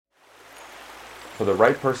For the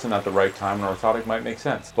right person at the right time, an orthotic might make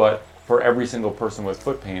sense. But for every single person with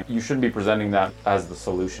foot pain, you shouldn't be presenting that as the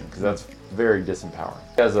solution, because that's very disempowering.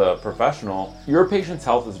 As a professional, your patient's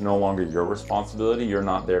health is no longer your responsibility. You're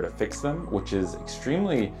not there to fix them, which is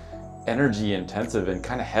extremely energy intensive and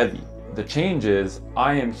kind of heavy. The change is,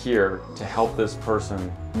 I am here to help this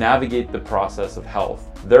person navigate the process of health.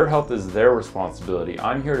 Their health is their responsibility.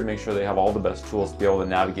 I'm here to make sure they have all the best tools to be able to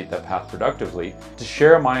navigate that path productively, to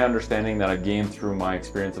share my understanding that I've gained through my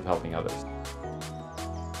experience of helping others.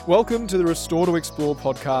 Welcome to the Restore to Explore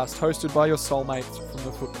podcast, hosted by your soulmates from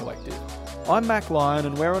the Foot Collective. I'm Mac Lyon,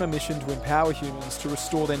 and we're on a mission to empower humans to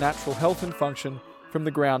restore their natural health and function from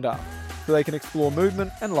the ground up, so they can explore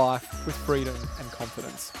movement and life with freedom and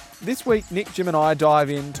confidence. This week, Nick, Jim and I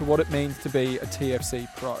dive into what it means to be a TFC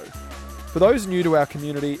Pro. For those new to our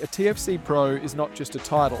community, a TFC Pro is not just a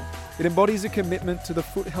title. It embodies a commitment to the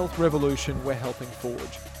foot health revolution we're helping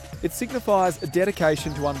forge. It signifies a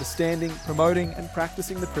dedication to understanding, promoting and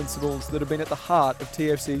practicing the principles that have been at the heart of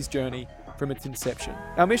TFC's journey from its inception.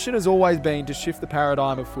 Our mission has always been to shift the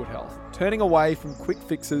paradigm of foot health, turning away from quick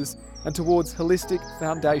fixes and towards holistic,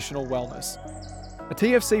 foundational wellness. A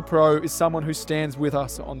TFC Pro is someone who stands with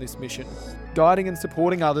us on this mission, guiding and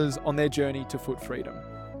supporting others on their journey to foot freedom.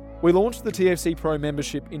 We launched the TFC Pro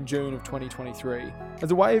membership in June of 2023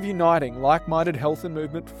 as a way of uniting like-minded health and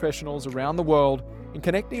movement professionals around the world and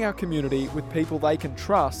connecting our community with people they can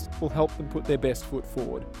trust will help them put their best foot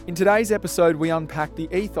forward. In today's episode, we unpack the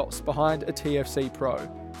ethos behind a TFC Pro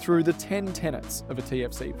through the 10 tenets of a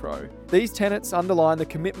TFC Pro. These tenets underline the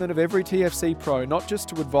commitment of every TFC Pro not just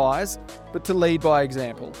to advise, but to lead by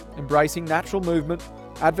example, embracing natural movement,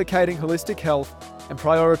 advocating holistic health, and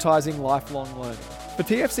prioritising lifelong learning. For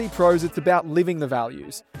TFC Pros, it's about living the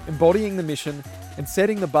values, embodying the mission, and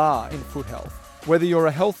setting the bar in foot health. Whether you're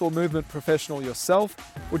a health or movement professional yourself,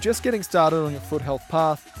 or just getting started on your foot health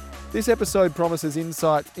path, this episode promises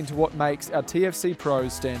insights into what makes our TFC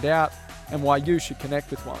Pros stand out and why you should connect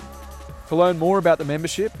with one. To learn more about the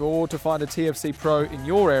membership or to find a TFC Pro in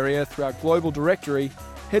your area through our global directory,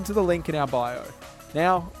 head to the link in our bio.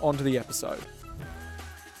 Now, on to the episode.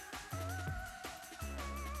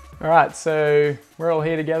 All right, so we're all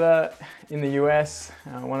here together in the US,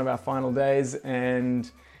 one of our final days, and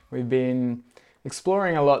we've been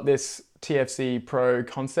exploring a lot this TFC Pro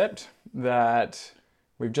concept that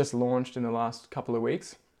we've just launched in the last couple of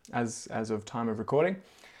weeks as of time of recording.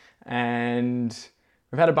 And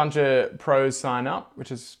we've had a bunch of pros sign up, which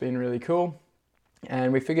has been really cool.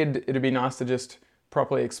 And we figured it'd be nice to just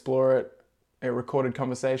properly explore it, a recorded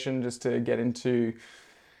conversation, just to get into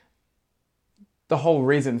the whole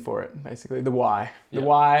reason for it, basically, the why. The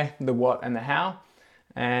why, the what, and the how.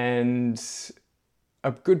 And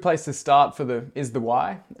a good place to start is the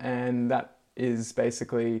why, and that is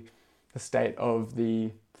basically the state of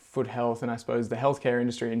the foot health and I suppose the healthcare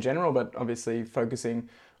industry in general, but obviously focusing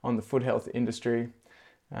on the foot health industry.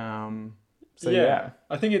 I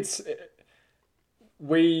think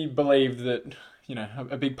we believe that,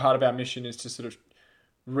 a big part of our mission is to sort of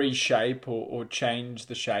reshape or change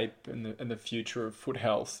the shape and the future of foot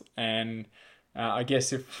health. And I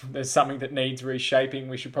guess if there's something that needs reshaping,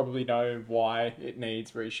 we should probably know why it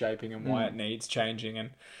needs reshaping and why it needs changing.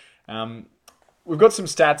 And we've got some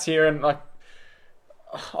stats here, and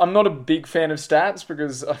I'm not a big fan of stats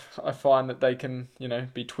because I find that they can,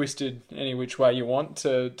 be twisted any which way you want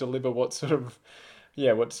to deliver what sort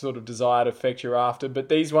of desired effect you're after. But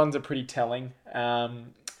these ones are pretty telling.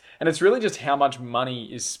 And it's really just how much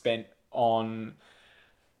money is spent on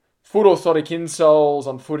foot orthotic insoles,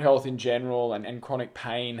 on foot health in general, and chronic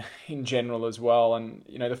pain in general as well. And,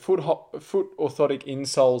 the foot orthotic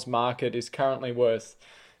insoles market is currently worth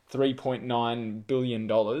 $3.9 billion.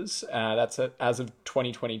 That's as of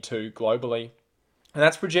 2022 globally. And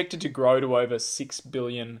that's projected to grow to over $6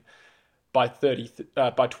 billion by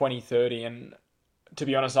 2030. And to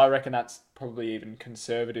be honest, I reckon that's probably even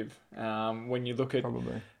conservative when you look at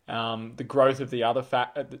the growth of the other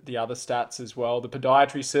stats as well. The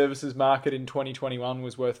podiatry services market in 2021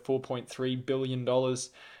 was worth $4.3 billion, and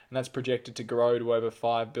that's projected to grow to over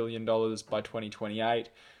 $5 billion by 2028.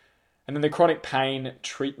 And then the chronic pain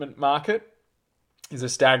treatment market is a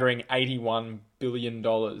staggering $81 billion.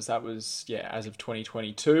 That was, as of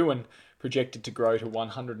 2022, and projected to grow to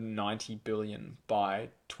 $190 billion by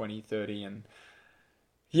 2030. And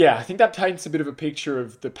I think that paints a bit of a picture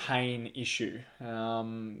of the pain issue,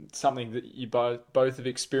 something that you both have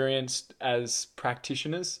experienced as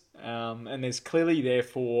practitioners. And there's clearly,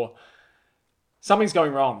 therefore, something's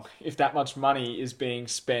going wrong if that much money is being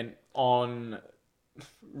spent on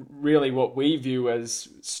really what we view as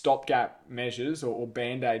stopgap measures or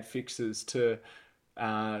band-aid fixes to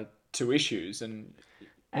to issues.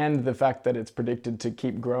 And the fact that it's predicted to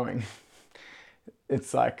keep growing.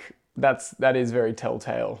 It's like, that is very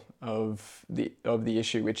telltale of the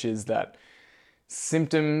issue, which is that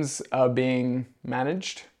symptoms are being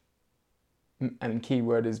managed, and key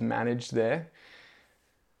word is managed there.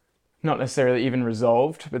 Not necessarily even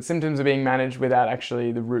resolved, but symptoms are being managed without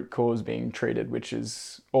actually the root cause being treated, which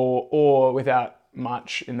is, or without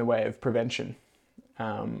much in the way of prevention,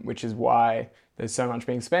 which is why there's so much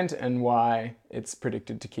being spent and why it's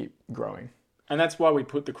predicted to keep growing. And that's why we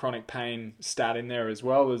put the chronic pain stat in there as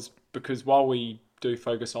well, is because while we do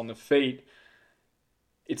focus on the feet,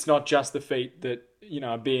 it's not just the feet that,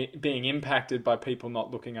 are being impacted by people not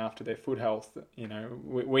looking after their foot health.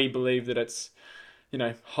 We believe that it's,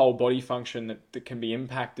 whole body function that can be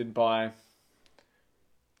impacted by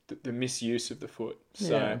the misuse of the foot.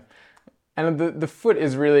 So, yeah. And the foot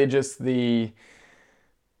is really just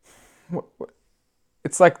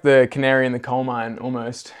it's like the canary in the coal mine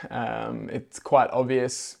almost. It's quite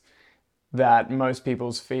obvious that most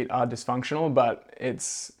people's feet are dysfunctional, but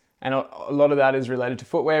and a lot of that is related to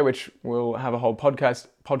footwear, which we'll have a whole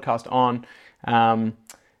podcast on.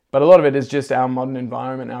 But a lot of it is just our modern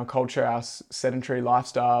environment, our culture, our sedentary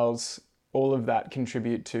lifestyles. All of that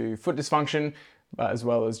contribute to foot dysfunction, but as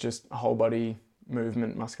well as just whole body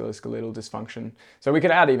movement, musculoskeletal dysfunction. So we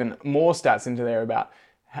could add even more stats into there about,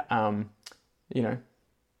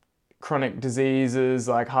 chronic diseases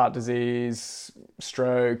like heart disease,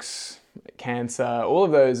 strokes, cancer. All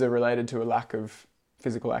of those are related to a lack of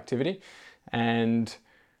physical activity, and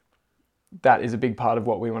that is a big part of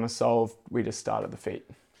what we want to solve. We just start at the feet.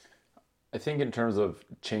 I think in terms of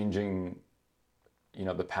changing,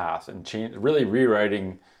 the path and really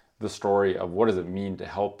rewriting the story of what does it mean to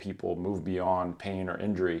help people move beyond pain or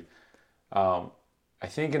injury. I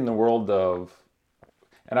think in the world of,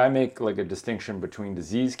 and I make like a distinction between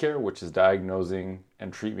disease care, which is diagnosing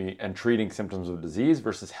and treating symptoms of disease,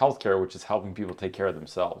 versus healthcare, which is helping people take care of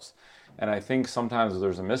themselves. And I think sometimes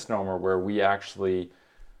there's a misnomer where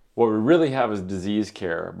what we really have is disease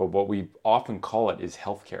care, but what we often call it is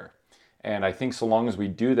healthcare. And I think so long as we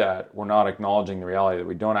do that, we're not acknowledging the reality that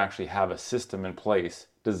we don't actually have a system in place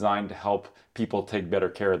designed to help people take better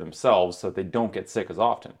care of themselves so that they don't get sick as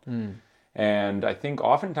often. And I think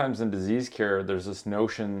oftentimes in disease care, there's this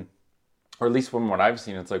notion, or at least from what I've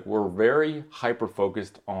seen, it's like we're very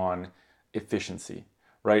hyper-focused on efficiency,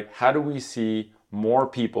 right? How do we see more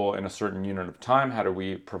people in a certain unit of time? How do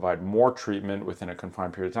we provide more treatment within a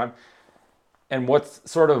confined period of time? And what's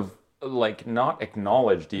sort of like not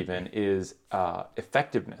acknowledged even is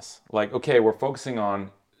effectiveness. Like, okay, we're focusing on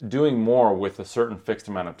doing more with a certain fixed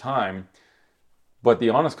amount of time, but the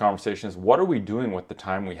honest conversation is, what are we doing with the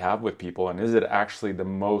time we have with people? And is it actually the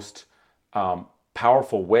most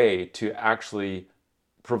powerful way to actually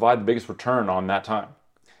provide the biggest return on that time?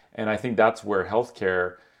 And I think that's where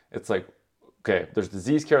healthcare, it's like, okay, there's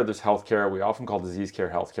disease care, there's healthcare. We often call disease care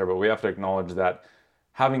healthcare, but we have to acknowledge that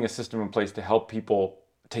having a system in place to help people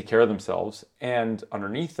take care of themselves, and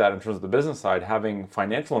underneath that, in terms of the business side, having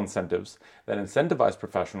financial incentives that incentivize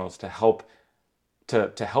professionals to help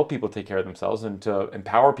people take care of themselves and to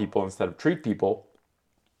empower people instead of treat people.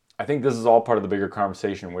 I think this is all part of the bigger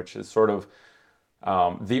conversation, which is sort of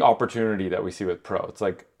the opportunity that we see with Pro. It's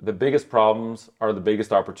like the biggest problems are the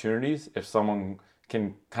biggest opportunities if someone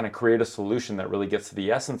can kind of create a solution that really gets to the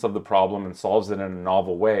essence of the problem and solves it in a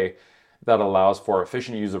novel way that allows for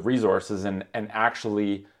efficient use of resources and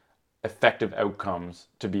actually effective outcomes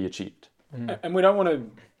to be achieved. And we don't want to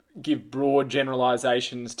give broad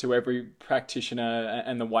generalizations to every practitioner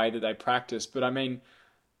and the way that they practice, but I mean,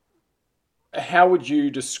 how would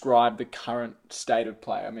you describe the current state of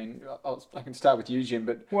play? I mean, I can start with you, Jim,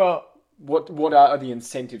 but what are the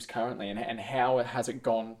incentives currently, and how has it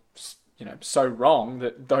gone so wrong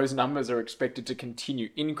that those numbers are expected to continue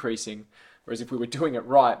increasing, whereas if we were doing it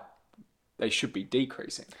right, they should be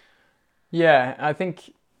decreasing? Yeah, I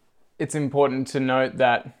think it's important to note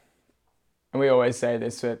that, and we always say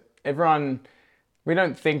this, but we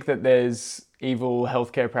don't think that there's evil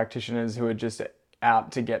healthcare practitioners who are just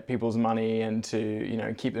out to get people's money and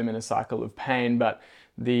to, keep them in a cycle of pain. But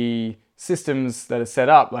the systems that are set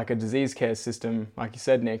up, like a disease care system, like you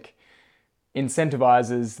said, Nick,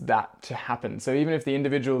 incentivizes that to happen. So even if the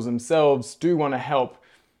individuals themselves do want to help,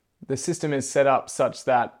 the system is set up such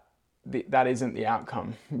that that isn't the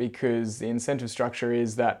outcome, because the incentive structure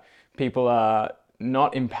is that people are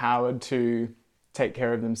not empowered to take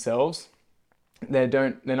care of themselves.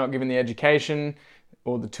 They're not given the education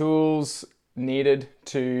or the tools needed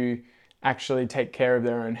to actually take care of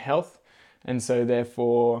their own health. And so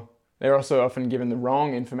therefore, They're also often given the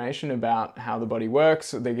wrong information about how the body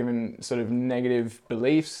works. They're given sort of negative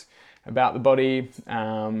beliefs about the body,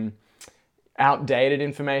 outdated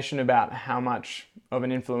information about how much of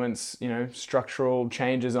an influence, structural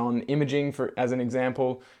changes on imaging, as an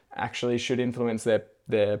example, actually should influence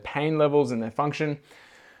their pain levels and their function.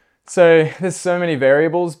 So there's so many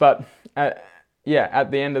variables, but at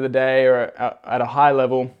the end of the day, or at a high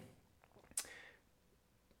level,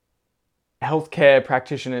 healthcare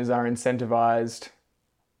practitioners are incentivized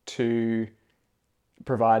to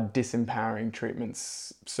provide disempowering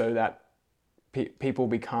treatments so that people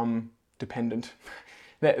become dependent.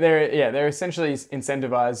 They're essentially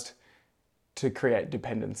incentivized to create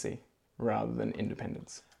dependency rather than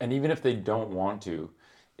independence. And even if they don't want to,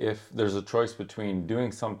 if there's a choice between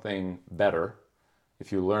doing something better,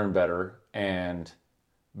 if you learn better, and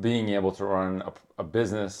being able to run a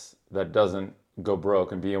business that doesn't go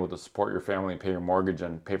broke and being able to support your family and pay your mortgage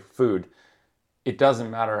and pay for food, it doesn't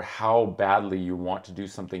matter how badly you want to do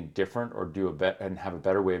something different or and have a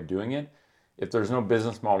better way of doing it. If there's no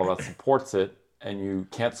business model that supports it and you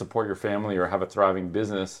can't support your family or have a thriving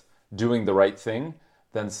business doing the right thing,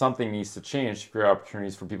 then something needs to change to create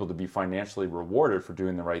opportunities for people to be financially rewarded for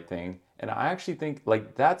doing the right thing. And I actually think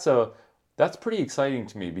that's pretty exciting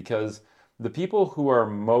to me, because the people who are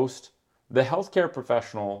the healthcare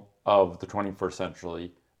professional of the 21st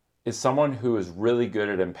century is someone who is really good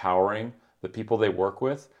at empowering the people they work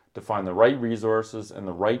with to find the right resources and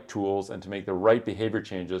the right tools and to make the right behavior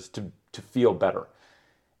changes to feel better.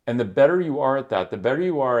 And the better you are at that, the better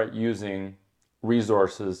you are at using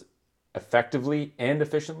resources effectively and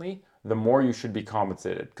efficiently, the more you should be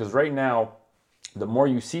compensated. Because right now, the more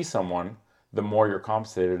you see someone, the more you're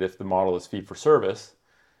compensated if the model is fee for service.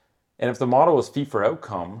 And if the model is fee for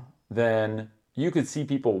outcome, then you could see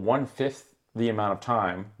people 1/5 the amount of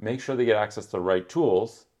time, make sure they get access to the right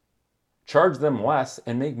tools, charge them less,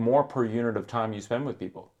 and make more per unit of time you spend with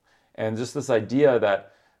people. And just this idea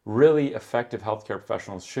that really effective healthcare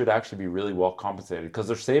professionals should actually be really well compensated, because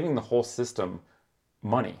they're saving the whole system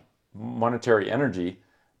monetary energy,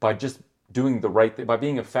 by just doing the right thing, by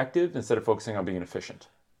being effective instead of focusing on being efficient.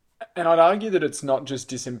 And I'd argue that it's not just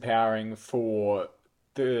disempowering for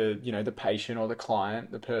the patient or the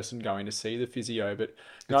client, the person going to see the physio, but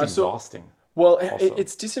it's exhausting.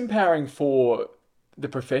 It's disempowering for the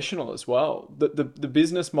professional as well. The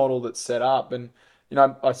business model that's set up, and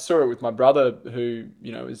I saw it with my brother, who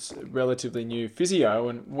is a relatively new physio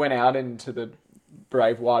and went out into the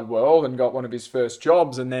brave wide world and got one of his first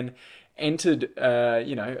jobs, and then entered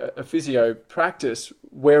a physio practice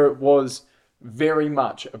where it was very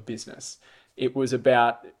much a business. It was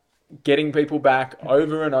about getting people back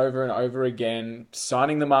over and over and over again,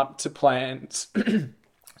 signing them up to plans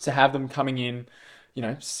to have them coming in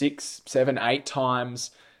 6, 7, 8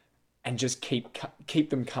 times, and just keep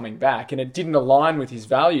them coming back. And it didn't align with his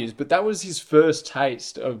values, but that was his first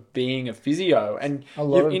taste of being a physio. And a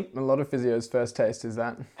lot of physios' first taste is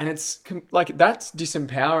that. And it's that's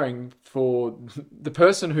disempowering for the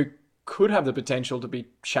person who could have the potential to be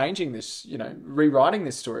changing this, rewriting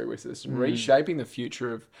this story with us and reshaping the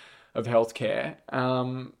future of healthcare.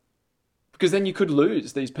 Because then you could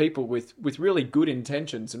lose these people with really good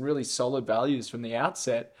intentions and really solid values from the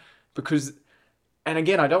outset. And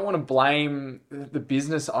again, I don't want to blame the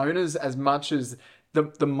business owners as much as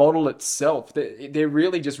the model itself. They're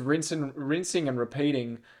really just rinsing and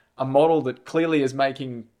repeating a model that clearly is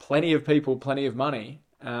making plenty of people plenty of money.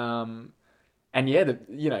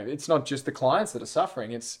 It's not just the clients that are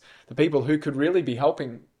suffering; it's the people who could really be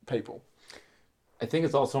helping people. I think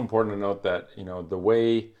it's also important to note that the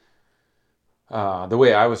way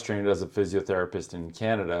I was trained as a physiotherapist in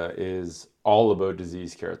Canada is all about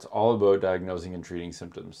disease care. It's all about diagnosing and treating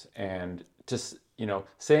symptoms. And just,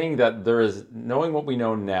 saying that knowing what we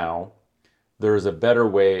know now, there is a better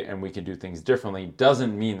way and we can do things differently,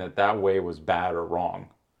 doesn't mean that way was bad or wrong.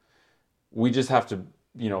 We just have to,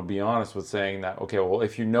 be honest with saying that, okay, well,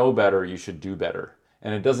 if you know better, you should do better.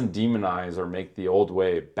 And it doesn't demonize or make the old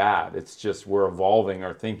way bad. It's just we're evolving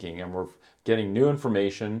our thinking and we're getting new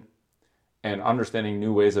information and understanding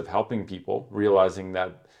new ways of helping people, realizing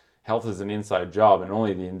that health is an inside job and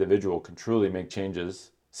only the individual can truly make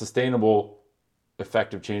changes. Sustainable,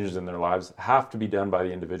 effective changes in their lives have to be done by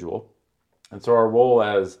the individual. And so our role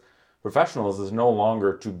as professionals is no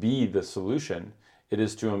longer to be the solution. It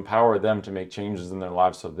is to empower them to make changes in their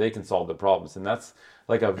lives so they can solve the problems. And that's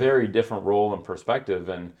like a very different role and perspective.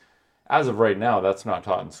 And as of right now, that's not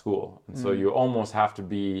taught in school. And so you almost have to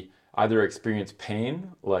be either experience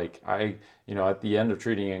pain, like at the end of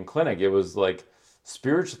treating in clinic, it was like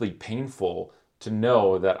spiritually painful to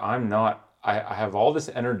know that I'm not I have all this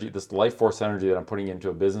energy, this life force energy that I'm putting into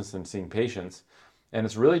a business and seeing patients, and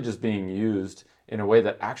it's really just being used in a way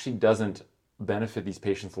that actually doesn't benefit these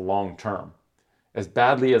patients long term as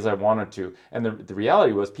badly as I wanted to. And the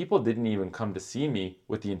reality was people didn't even come to see me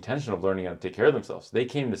with the intention of learning how to take care of themselves. They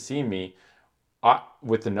came to see me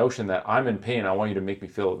with the notion that I'm in pain, I want you to make me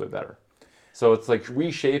feel a little bit better. So it's like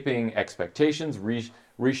reshaping expectations,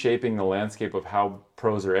 reshaping the landscape of how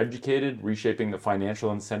pros are educated, reshaping the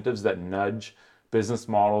financial incentives that nudge business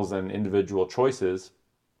models and individual choices,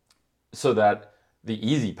 so that the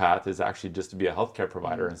easy path is actually just to be a healthcare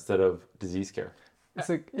provider instead of disease care.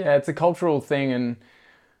 It's a cultural thing, and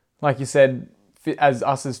like you said, as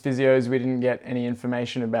physios, we didn't get any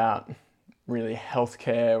information about really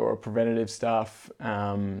healthcare or preventative stuff.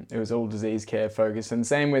 It was all disease care focused, and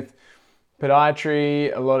same with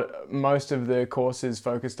podiatry. Most of the courses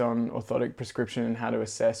focused on orthotic prescription and how to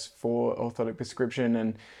assess for orthotic prescription,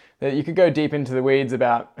 and that you could go deep into the weeds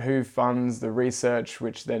about who funds the research,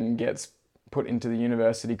 which then gets put into the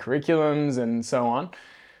university curriculums and so on.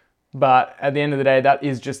 But at the end of the day, that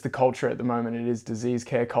is just the culture at the moment. It is disease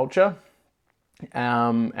care culture.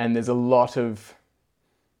 And there's a lot of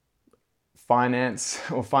finance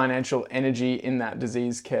or financial energy in that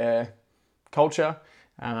disease care culture.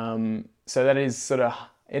 So that is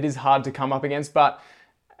it is hard to come up against. But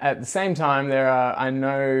at the same time, I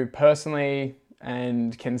know personally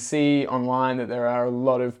and can see online that there are a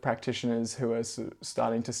lot of practitioners who are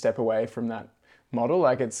starting to step away from that model.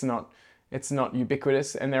 Like it's not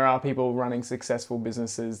ubiquitous, and there are people running successful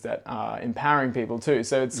businesses that are empowering people too.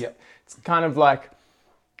 So it's kind of like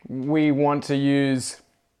we want this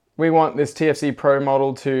TFC Pro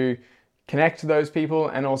model to connect to those people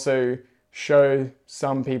and also show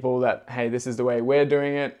some people that, hey, this is the way we're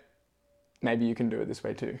doing it. Maybe you can do it this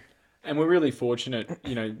way too. And we're really fortunate,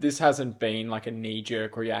 this hasn't been like a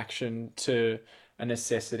knee-jerk reaction to a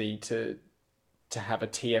necessity to have a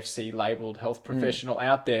TFC labeled health professional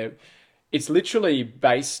out there. It's literally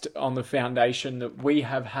based on the foundation that we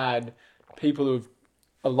have had people who've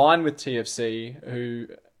aligned with TFC, who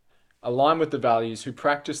align with the values, who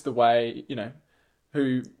practice the way,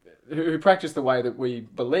 who practice the way that we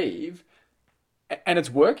believe, and it's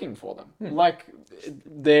working for them. Like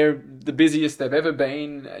they're the busiest they've ever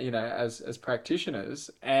been, as practitioners,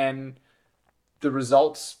 and the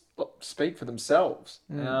results speak for themselves.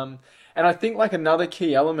 And I think like another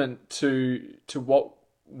key element to what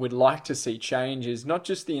we'd like to see change is not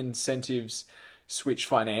just the incentives switch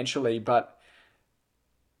financially, but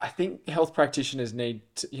I think health practitioners need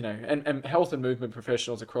to, and health and movement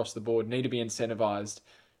professionals across the board need to be incentivized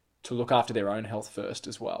to look after their own health first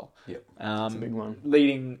as well. Yep, that's a big one.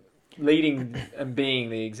 Leading and being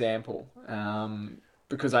the example.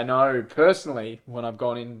 Because I know personally, when I've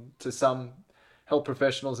gone into some health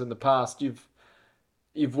professionals in the past, you've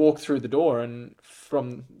walked through the door and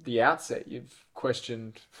from the outset, you've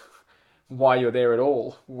questioned why you're there at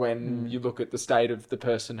all when you look at the state of the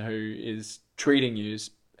person who is treating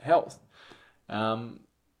you's health.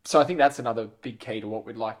 So I think that's another big key to what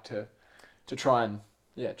we'd like to try and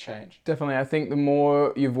change. Definitely. I think the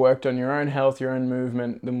more you've worked on your own health, your own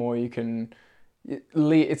movement, the more you can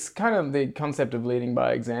lead. It's kind of the concept of leading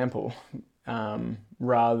by example,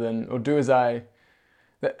 rather than, or do as I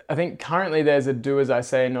think currently there's a do as I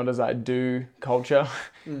say, not as I do culture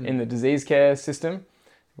in the disease care system,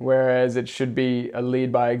 whereas it should be a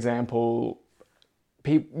lead by example.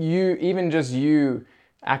 You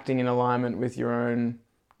acting in alignment with your own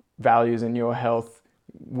values and your health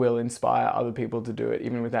will inspire other people to do it,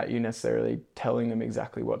 even without you necessarily telling them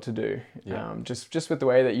exactly what to do. Yeah. Just with the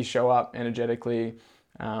way that you show up energetically,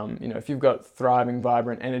 if you've got thriving,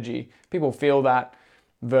 vibrant energy, people feel that.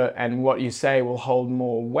 And what you say will hold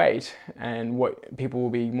more weight, and what people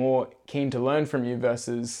will be more keen to learn from you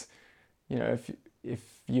versus, if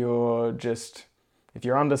you're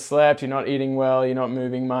underslept, you're not eating well, you're not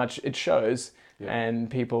moving much, it shows. Yeah. And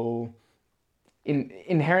people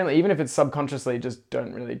inherently, even if it's subconsciously, just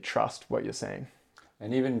don't really trust what you're saying.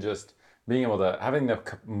 And even just being able to, having the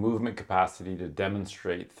movement capacity to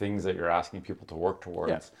demonstrate things that you're asking people to work towards.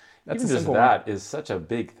 Yeah. That's even just that is such a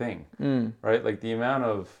big thing, right? Like the amount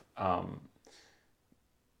of,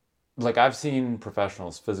 like I've seen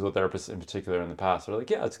professionals, physical therapists in particular in the past, they're like,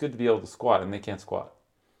 yeah, it's good to be able to squat, and they can't squat.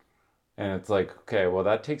 And it's like, okay, well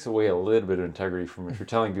that takes away a little bit of integrity from if you're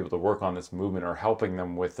telling people to work on this movement or helping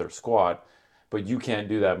them with their squat, but you can't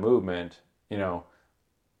do that movement,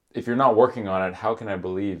 if you're not working on it, how can I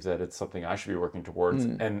believe that it's something I should be working towards?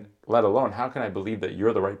 And let alone, how can I believe that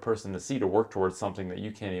you're the right person to see to work towards something that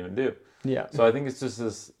you can't even do? Yeah. So I think it's just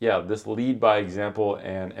this lead by example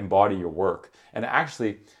and embody your work. And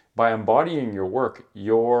actually, by embodying your work,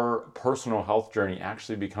 your personal health journey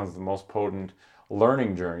actually becomes the most potent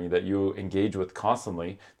learning journey that you engage with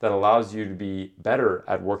constantly, that allows you to be better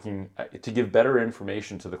at working, to give better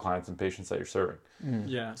information to the clients and patients that you're serving.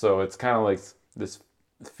 Yeah. So it's kind of like this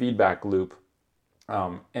feedback loop.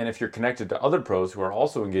 And if you're connected to other pros who are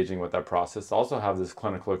also engaging with that process, also have this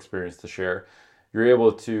clinical experience to share, you're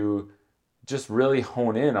able to just really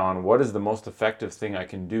hone in on what is the most effective thing I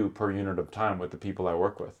can do per unit of time with the people I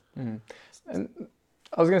work with. And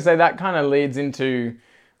I was going to say that kind of leads into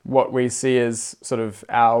what we see as sort of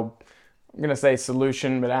our, I'm going to say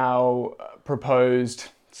solution, but our proposed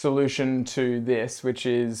solution to this, which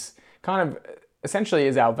is kind of essentially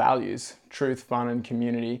is our values: truth, fun, and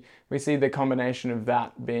community. We see the combination of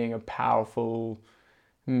that being a powerful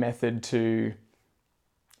method to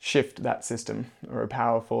shift that system, or a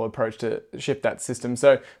powerful approach to shift that system.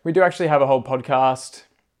 So we do actually have a whole podcast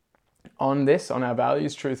on this, on our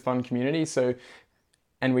values: truth, fun, community. So,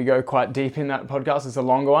 and we go quite deep in that podcast. It's a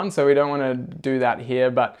longer one, so we don't want to do that here.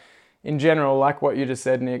 But in general, like what you just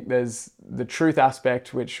said, Nick, there's the truth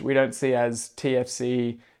aspect, which we don't see as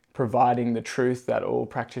TFC providing the truth that all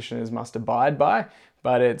practitioners must abide by,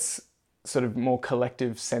 but it's sort of more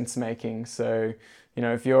collective sense making. So, you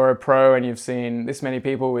know, if you're a pro and you've seen this many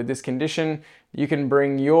people with this condition, you can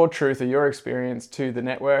bring your truth or your experience to the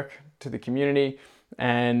network, to the community,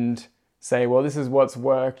 and say, well, this is what's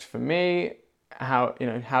worked for me. How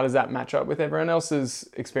does that match up with everyone else's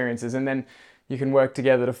experiences? And then you can work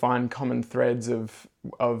together to find common threads of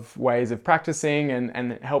ways of practicing,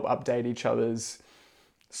 and help update each other's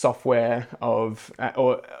software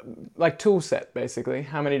or like tool set, basically.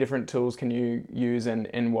 How many different tools can you use, and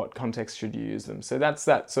in what context should you use them? So that's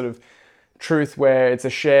that sort of truth where it's a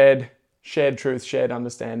shared truth, shared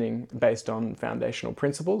understanding based on foundational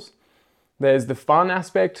principles. There's the fun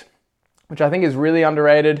aspect, which I think is really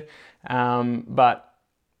underrated, but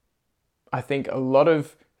I think a lot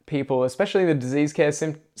of people, especially the disease care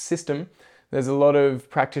system, there's a lot of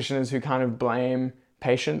practitioners who kind of blame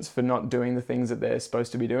patients for not doing the things that they're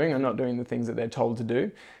supposed to be doing, or not doing the things that they're told to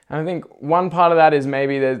do. And I think one part of that is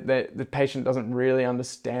maybe the patient doesn't really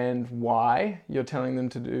understand why you're telling them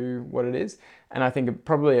to do what it is. And I think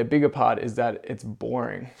probably a bigger part is that it's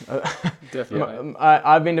boring. Definitely.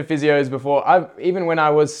 I've been to physios before. Even when I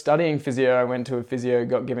was studying physio, I went to a physio,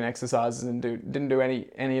 got given exercises, and didn't do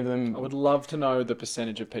any of them. I would love to know the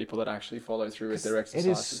percentage of people that actually follow through with their exercises.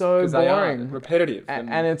 It is so boring. They are repetitive.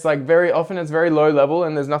 And it's like very often it's very low level,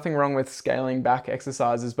 and there's nothing wrong with scaling back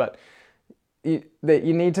exercises, but you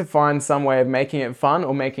need to find some way of making it fun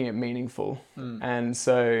or making it meaningful. And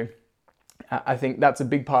so I think that's a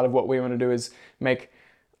big part of what we want to do, is make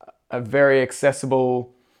a very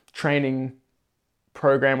accessible training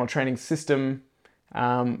program or training system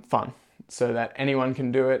fun, so that anyone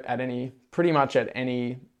can do it pretty much at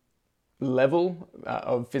any level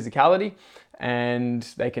of physicality, and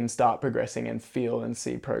they can start progressing and feel and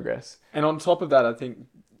see progress. And on top of that, I think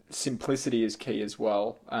simplicity is key as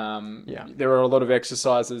well. There are a lot of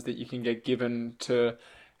exercises that you can get given to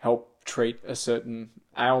help treat a certain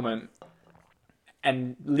ailment,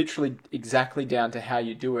 and literally exactly down to how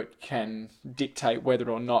you do it can dictate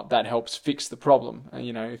whether or not that helps fix the problem.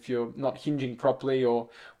 You know, if you're not hinging properly or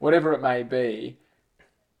whatever it may be,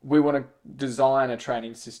 we want to design a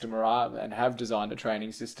training system, and have designed a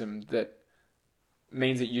training system that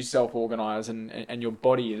means that you self-organize and your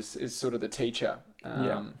body is sort of the teacher.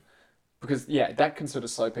 Because that can sort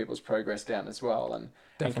of slow people's progress down as well, and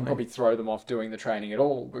can probably throw them off doing the training at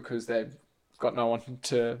all, because they've got no one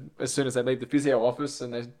to, as soon as they leave the physio office,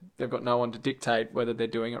 and they've got no one to dictate whether they're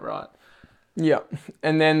doing it right. Yeah.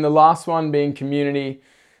 And then the last one being community.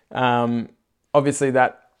 Obviously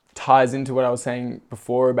that ties into what I was saying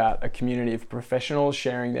before about a community of professionals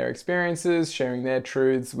sharing their experiences, sharing their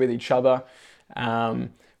truths with each other.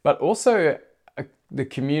 But also the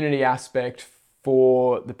community aspect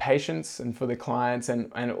for the patients and for the clients,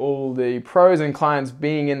 and all the pros and clients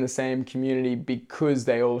being in the same community because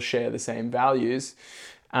they all share the same values,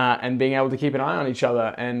 and being able to keep an eye on each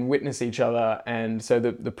other and witness each other. And so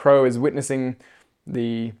the pro is witnessing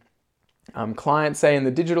the client, say in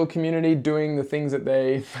the digital community, doing the things that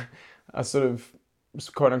they are sort of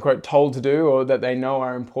quote unquote told to do, or that they know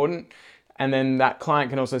are important. And then that client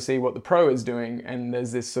can also see what the pro is doing, and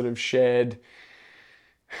there's this sort of shared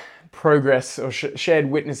progress, or shared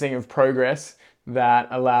witnessing of progress, that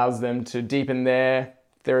allows them to deepen their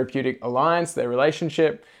therapeutic alliance, their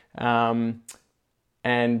relationship, and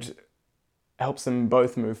helps them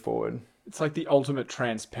both move forward. It's like the ultimate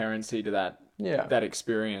transparency to that that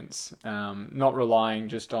experience, not relying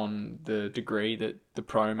just on the degree that the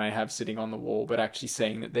pro may have sitting on the wall, but actually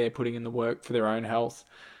seeing that they're putting in the work for their own health,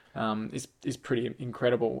 is pretty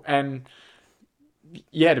incredible. And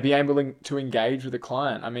yeah, to be able to engage with a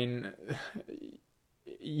client. I mean,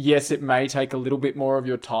 yes, it may take a little bit more of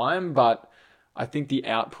your time, but I think the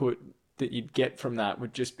output that you'd get from that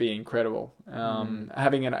would just be incredible.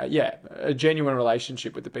 Having a genuine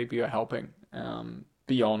relationship with the people you're helping,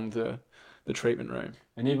 beyond the treatment room.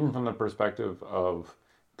 And even from the perspective of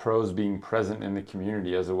pros being present in the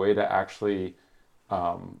community as a way to actually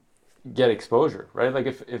get exposure, right? Like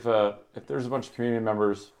if there's a bunch of community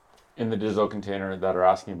members in the digital container that are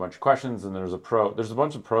asking a bunch of questions, and there's a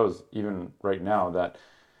bunch of pros even right now that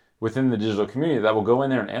within the digital community that will go in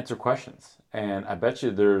there and answer questions. And I bet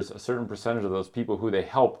you there's a certain percentage of those people who they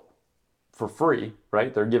help for free,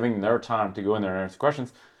 right? They're giving their time to go in there and answer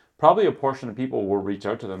questions. Probably a portion of people will reach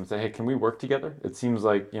out to them and say, hey, can we work together? It seems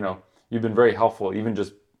like, you've been very helpful, even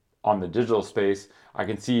just on the digital space. I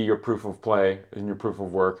can see your proof of play and your proof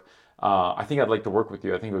of work. I think I'd like to work with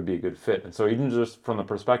you. I think it would be a good fit. And so even just from the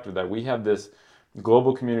perspective that we have this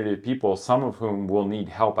global community of people, some of whom will need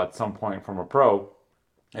help at some point from a pro.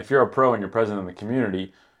 If you're a pro and you're present in the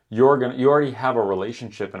community, you already have a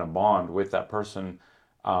relationship and a bond with that person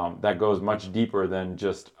that goes much deeper than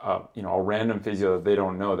just a random physio that they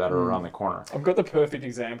don't know that are around the corner. I've got the perfect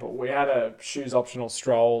example. We had a shoes optional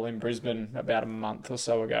stroll in Brisbane about a month or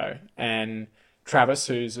so ago, and Travis,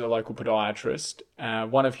 who's a local podiatrist,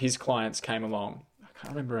 one of his clients came along. I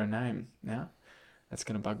can't remember her name now. That's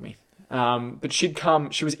going to bug me. But she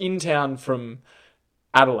was in town from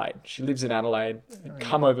Adelaide. She lives in Adelaide.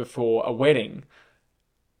 Come over for a wedding.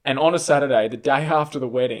 And on a Saturday, the day after the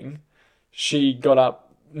wedding, she got up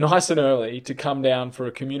nice and early to come down for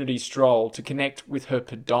a community stroll to connect with her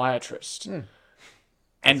podiatrist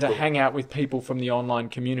and to hang out with people from the online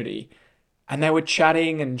community. And they were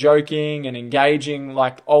chatting and joking and engaging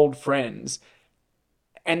like old friends.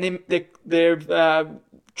 And then their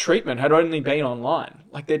treatment had only been online.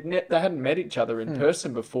 Like they hadn't met each other in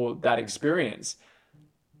person before that experience.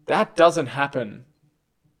 That doesn't happen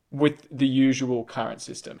with the usual current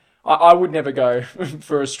system. I would never go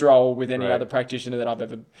for a stroll with any other practitioner that I've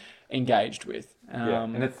ever engaged with.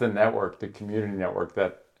 And it's the network, the community network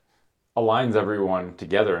that aligns everyone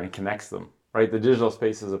together and connects them, right? The digital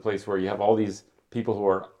space is a place where you have all these people who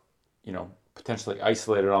are, potentially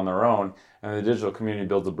isolated on their own, and the digital community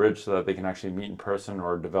builds a bridge so that they can actually meet in person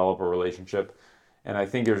or develop a relationship. And I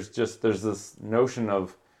think there's this notion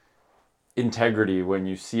of integrity when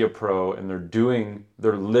you see a pro and they're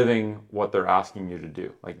living what they're asking you to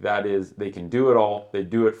do. Like that is, they can do it all, they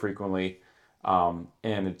do it frequently, and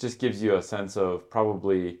it just gives you a sense of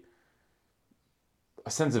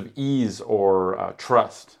ease or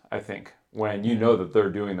trust, I think, when you know that they're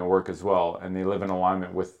doing the work as well and they live in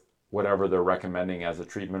alignment with whatever they're recommending as a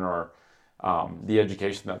treatment or the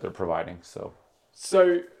education that they're providing. So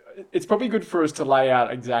it's probably good for us to lay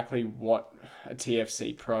out exactly what a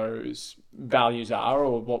TFC Pro's values are,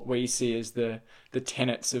 or what we see as the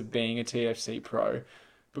tenets of being a TFC Pro.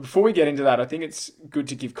 But before we get into that, I think it's good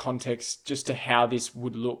to give context just to how this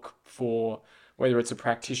would look for whether it's a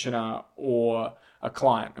practitioner or a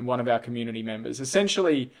client and one of our community members.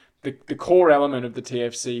 Essentially, the core element of the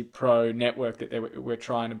TFC Pro network that we're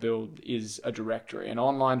trying to build is a directory, an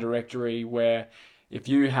online directory where if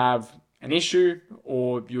you have an issue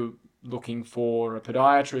or you're looking for a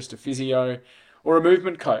podiatrist, a physio, or a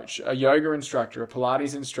movement coach, a yoga instructor, a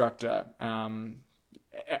Pilates instructor,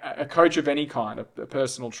 a coach of any kind, a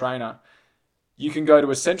personal trainer, you can go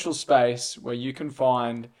to a central space where you can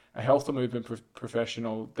find a health or movement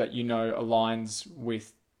professional that aligns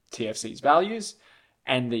with TFC's values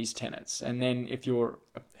and these tenets. And then if you're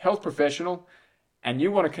a health professional and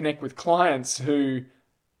you want to connect with clients who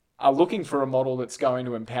are looking for a model that's going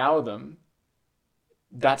to empower them,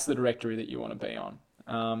 that's the directory that you want to be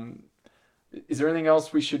on. Is there anything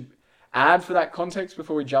else we should add for that context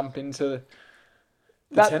before we jump into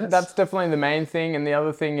the tenets? That's definitely the main thing. And the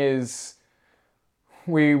other thing is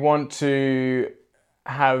we want to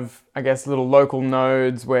have, I guess, little local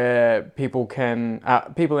nodes where people in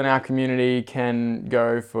our community can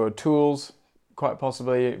go for tools, quite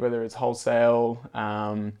possibly, whether it's wholesale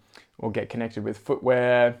or get connected with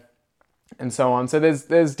footwear and so on. So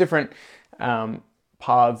there's different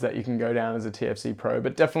paths that you can go down as a TFC Pro,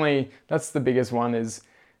 but definitely that's the biggest one. Is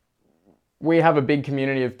we have a big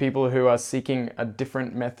community of people who are seeking a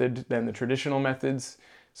different method than the traditional methods.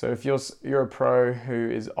 So if you're a pro who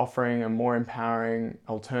is offering a more empowering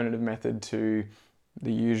alternative method to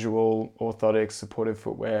the usual orthotics, supportive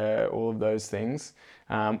footwear, all of those things.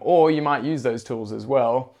 Or you might use those tools as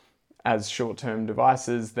well as short-term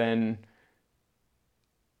devices, then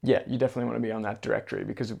yeah, you definitely want to be on that directory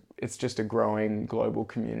because it's just a growing global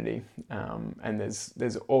community. And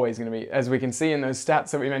there's always going to be, as we can see in those stats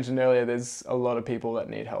that we mentioned earlier, there's a lot of people that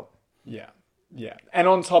need help. Yeah. And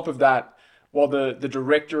on top of that, while the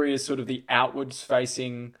directory is sort of the outwards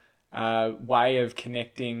facing way of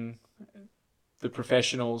connecting the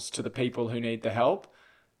professionals to the people who need the help,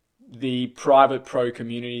 the private pro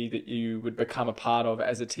community that you would become a part of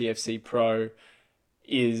as a TFC Pro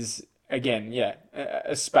is, again,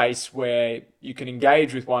 a space where you can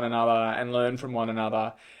engage with one another and learn from one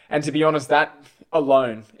another. And to be honest, that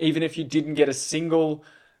alone, even if you didn't get a single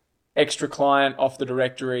extra client off the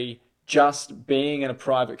directory, just being in a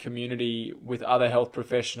private community with other health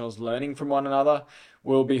professionals learning from one another,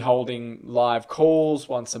 we'll be holding live calls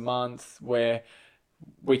once a month where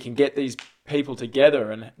we can get these people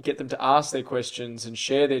together and get them to ask their questions and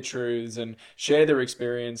share their truths and share their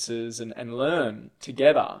experiences and learn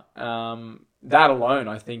together. That alone,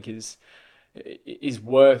 I think, is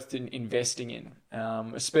worth investing in,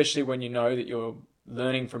 especially when you know that you're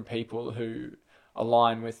learning from people who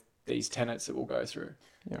align with these tenets that we'll go through.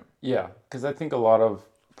 Yeah, because I think a lot of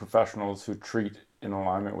professionals who treat in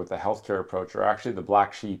alignment with the healthcare approach are actually the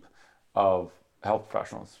black sheep of health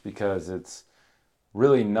professionals, because it's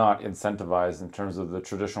really not incentivized in terms of the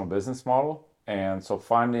traditional business model. And so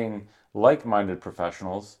finding like-minded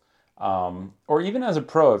professionals, or even as a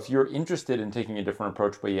pro, if you're interested in taking a different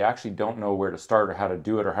approach, but you actually don't know where to start or how to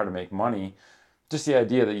do it or how to make money, just the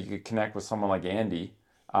idea that you could connect with someone like Andy,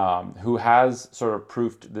 who has sort of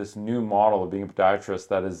proofed this new model of being a podiatrist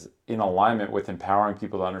that is in alignment with empowering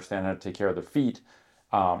people to understand how to take care of their feet,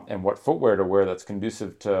 and what footwear to wear that's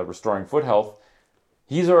conducive to restoring foot health.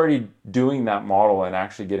 He's already doing that model and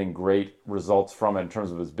actually getting great results from it in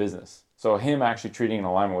terms of his business. So him actually treating in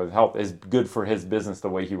alignment with health is good for his business, the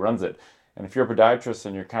way he runs it. And if you're a podiatrist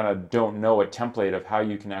and you kind of don't know a template of how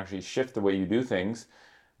you can actually shift the way you do things,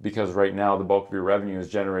 because right now the bulk of your revenue is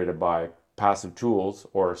generated by passive tools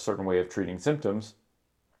or a certain way of treating symptoms,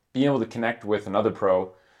 being able to connect with another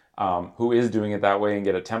pro who is doing it that way and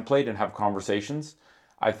get a template and have conversations,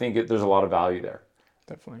 I think there's a lot of value there.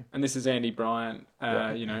 Definitely. And this is Andy Bryant,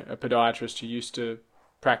 a podiatrist who used to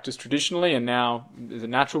practice traditionally and now is a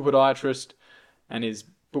natural podiatrist and is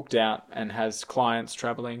booked out and has clients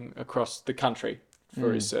traveling across the country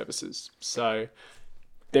for his services. So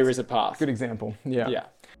there is a path. Good example. Yeah.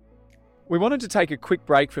 We wanted to take a quick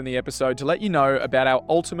break from the episode to let you know about our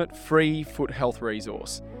ultimate free foot health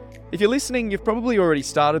resource. If you're listening, you've probably already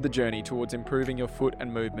started the journey towards improving your foot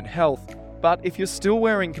and movement health. But if you're still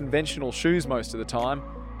wearing conventional shoes most of the time,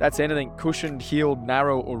 that's anything cushioned, heeled,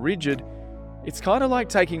 narrow or rigid, it's kind of like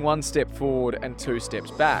taking one step forward and two steps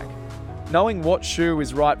back. Knowing what shoe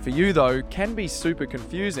is right for you though can be super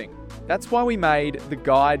confusing. That's why we made the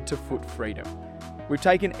Guide to Foot Freedom. We've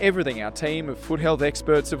taken everything our team of foot health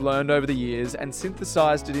experts have learned over the years and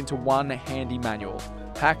synthesized it into one handy manual,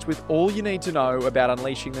 packed with all you need to know about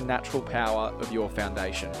unleashing the natural power of your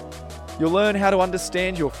foundation. You'll learn how to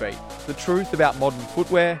understand your feet, the truth about modern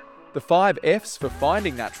footwear, the 5 F's for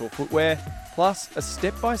finding natural footwear, plus a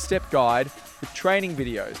step-by-step guide with training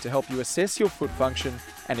videos to help you assess your foot function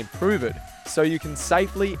and improve it so you can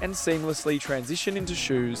safely and seamlessly transition into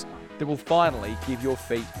shoes that will finally give your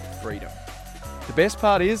feet freedom. The best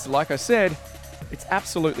part is, like I said, it's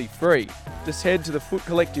absolutely free. Just head to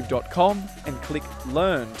thefootcollective.com and click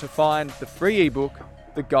Learn to find the free ebook,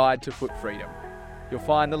 The Guide to Foot Freedom. You'll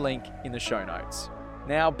find the link in the show notes.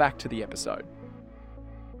 Now back to the episode.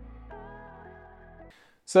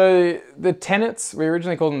 So the tenets, we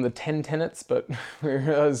originally called them the 10 tenets, but we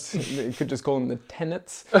realized you could just call them the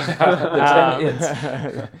tenets.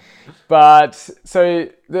 But so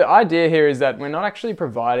the idea here is that we're not actually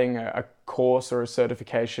providing a course or a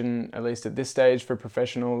certification, at least at this stage, for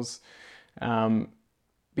professionals,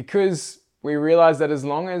 because we realize that as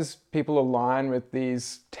long as people align with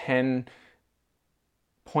these 10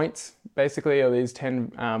 points, basically, or these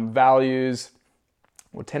 10 values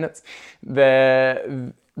or tenets,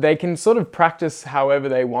 they can sort of practice however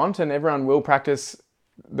they want, and everyone will practice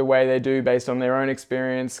the way they do based on their own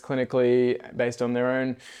experience clinically, based on their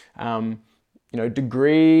own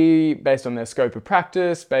degree, based on their scope of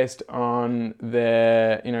practice, based on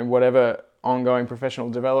their whatever ongoing professional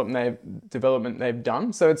development they've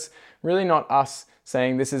done. So it's really not us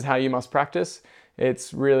saying this is how you must practice.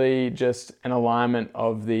 It's really just an alignment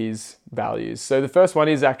of these values. So the first one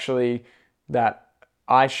is actually that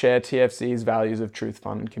I share TFC's values of truth,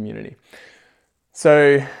 fun, and community.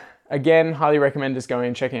 So again, highly recommend just going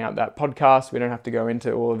and checking out that podcast. We don't have to go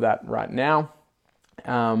into all of that right now.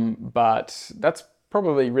 But that's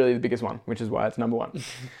probably really the biggest one, which is why it's number one.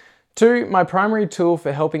 2, my primary tool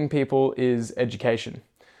for helping people is education.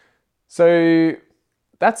 So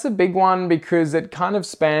that's a big one because it kind of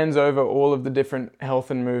spans over all of the different health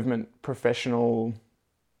and movement professional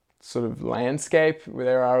sort of landscape.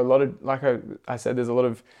 There are a lot of, like I said, there's a lot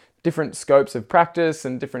of different scopes of practice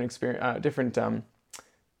and different experience,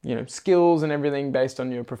 skills and everything based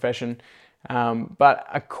on your profession. But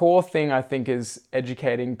a core thing I think is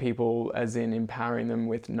educating people, as in empowering them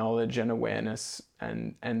with knowledge and awareness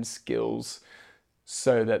and skills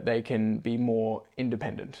so that they can be more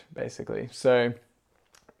independent, basically. So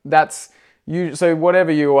that's you. So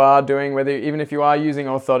whatever you are doing, even if you are using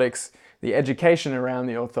orthotics, the education around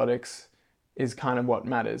the orthotics is kind of what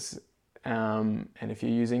matters. And if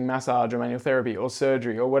you're using massage or manual therapy or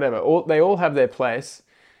surgery or whatever, they all have their place,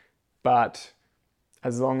 but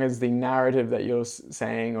as long as the narrative that you're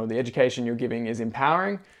saying or the education you're giving is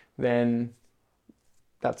empowering, then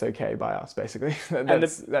that's okay by us, basically.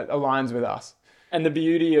 That aligns with us. And the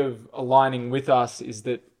beauty of aligning with us is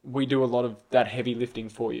that we do a lot of that heavy lifting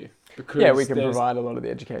for you. Because we can provide a lot of the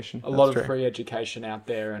education. A lot of free education out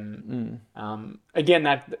there. And again,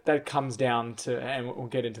 that comes down to, and we'll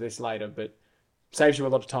get into this later, but saves you a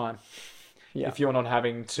lot of time. Yeah. If you're not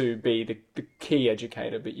having to be the key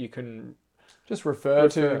educator, but you can just refer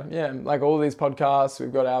to, like all these podcasts.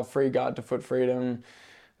 We've got our free guide to foot freedom.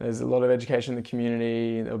 There's a lot of education in the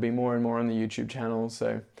community. There'll be more and more on the YouTube channel.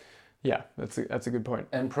 So yeah, that's a good point.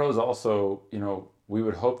 And pros also, we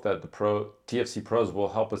would hope that the TFC pros will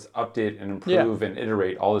help us update and improve and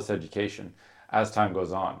iterate all this education as time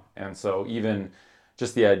goes on. And so even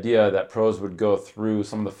just the idea that pros would go through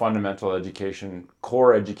some of the fundamental education,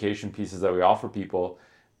 core education pieces that we offer people,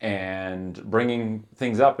 and bringing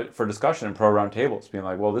things up for discussion in pro roundtables, being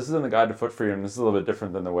like, well, this is in the guide to foot freedom. This is a little bit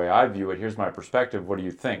different than the way I view it. Here's my perspective. What do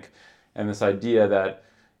you think? And this idea that,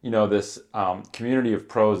 this community of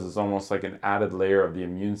pros is almost like an added layer of the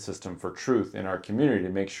immune system for truth in our community to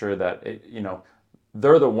make sure that,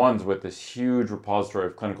 they're the ones with this huge repository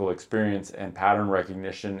of clinical experience and pattern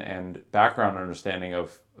recognition and background understanding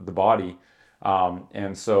of the body.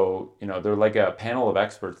 And so, they're like a panel of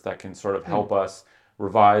experts that can sort of help us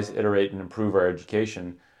revise, iterate, and improve our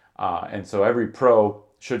education. And so every pro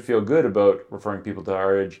should feel good about referring people to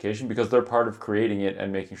our education because they're part of creating it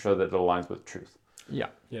and making sure that it aligns with truth. Yeah.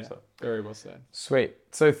 So, very well said. Sweet.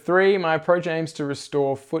 So 3, my approach aims to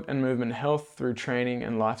restore foot and movement health through training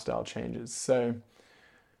and lifestyle changes. So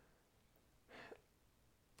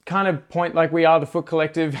kind of point, like we are the Foot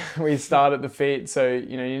Collective, we start at the feet. So,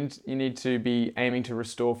 you need to be aiming to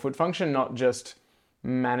restore foot function, not just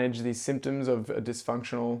manage the symptoms of a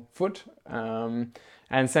dysfunctional foot.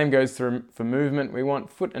 And same goes for movement. We want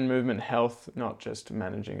foot and movement health, not just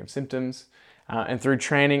managing of symptoms. And through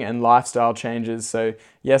training and lifestyle changes. So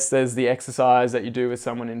yes, there's the exercise that you do with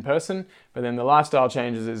someone in person, but then the lifestyle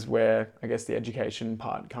changes is where I guess the education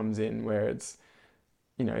part comes in, where it's,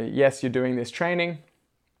 yes, you're doing this training,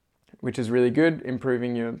 which is really good,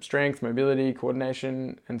 improving your strength, mobility,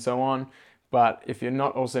 coordination, and so on. But if you're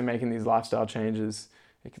not also making these lifestyle changes,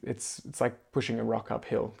 it's like pushing a rock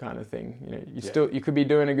uphill kind of thing. You could be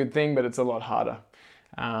doing a good thing, but it's a lot harder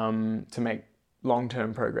to make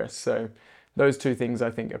long-term progress. So those 2 things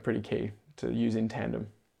I think are pretty key to use in tandem.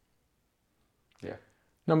 Yeah.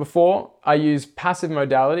 Number 4, I use passive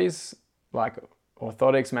modalities like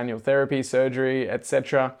orthotics, manual therapy, surgery,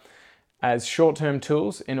 etc. as short-term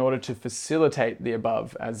tools in order to facilitate the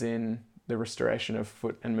above, as in the restoration of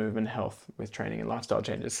foot and movement health with training and lifestyle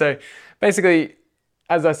changes. So basically,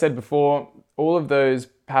 as I said before, all of those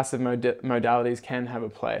passive modalities can have a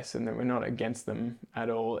place and that we're not against them at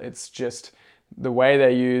all. It's just the way they're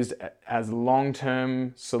used as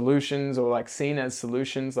long-term solutions or like seen as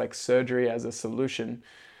solutions, like surgery as a solution,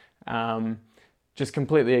 just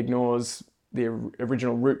completely ignores the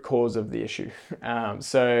original root cause of the issue.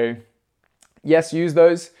 So yes, use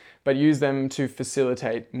those, but use them to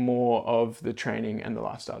facilitate more of the training and the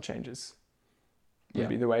lifestyle changes. Would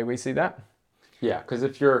be the way we see that. Yeah, because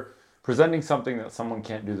if you're presenting something that someone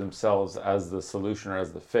can't do themselves as the solution or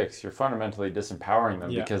as the fix, you're fundamentally disempowering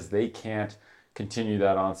them because they can't continue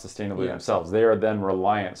that on sustainably themselves. They are then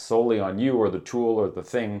reliant solely on you or the tool or the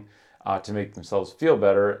thing to make themselves feel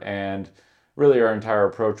better. And really our entire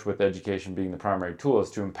approach with education being the primary tool is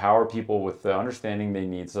to empower people with the understanding they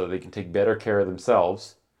need so that they can take better care of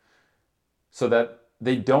themselves so that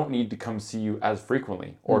they don't need to come see you as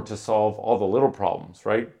frequently or to solve all the little problems,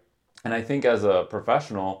 right? And I think as a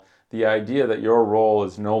professional, the idea that your role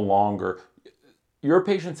is no longer, your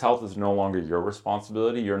patient's health is no longer your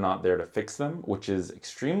responsibility. You're not there to fix them, which is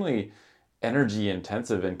extremely energy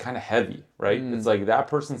intensive and kind of heavy, right? It's like that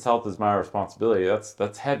person's health is my responsibility.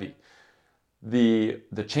 That's heavy. The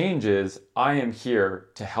change is I am here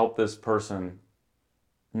to help this person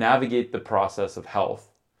navigate the process of health.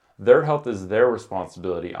 Their health is their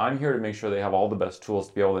responsibility. I'm here to make sure they have all the best tools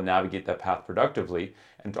to be able to navigate that path productively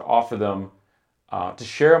and to offer them, to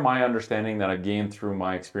share my understanding that I've gained through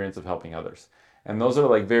my experience of helping others. And those are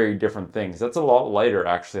like very different things. That's a lot lighter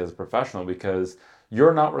actually as a professional, because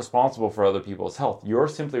you're not responsible for other people's health. You're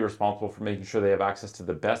simply responsible for making sure they have access to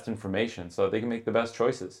the best information so that they can make the best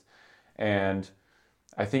choices. And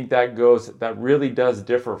I think that really does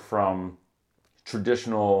differ from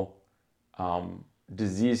traditional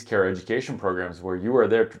disease care education programs where you are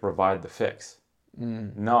there to provide the fix,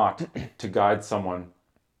 not to guide someone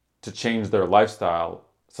to change their lifestyle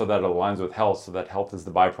so that it aligns with health, so that health is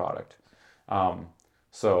the byproduct.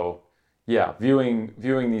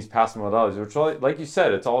 Viewing these passive modalities, which, like you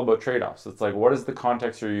said, it's all about trade-offs. It's like, what is the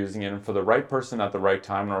context you're using in? For the right person at the right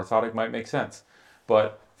time, an orthotic might make sense.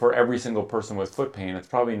 But for every single person with foot pain, it's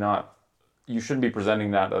probably not. You shouldn't be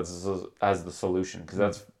presenting that as the solution, because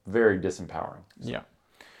that's very disempowering. Yeah.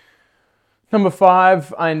 Number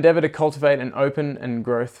 5, I endeavor to cultivate an open and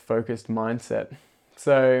growth-focused mindset.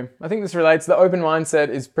 So I think this relates. The open mindset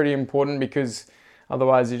is pretty important, because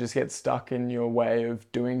otherwise you just get stuck in your way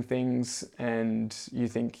of doing things and you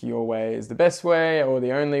think your way is the best way or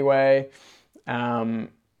the only way, and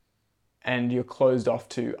you're closed off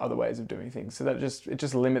to other ways of doing things. So that it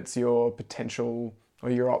just limits your potential or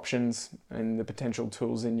your options and the potential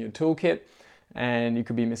tools in your toolkit, and you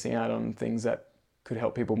could be missing out on things that could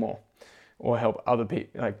help people more or help other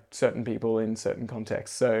people, like certain people in certain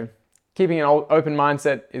contexts. So keeping an open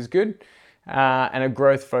mindset is good, and a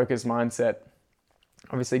growth-focused mindset.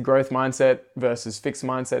 Obviously, growth mindset versus fixed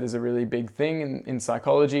mindset is a really big thing in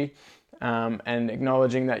psychology, and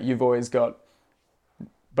acknowledging that you've always got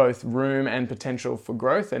both room and potential for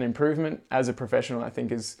growth and improvement as a professional, I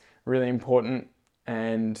think, is really important,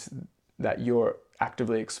 and that you're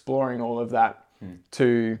actively exploring all of that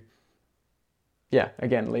to,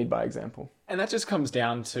 again, lead by example. And that just comes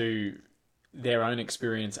down to their own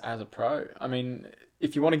experience as a pro. I mean,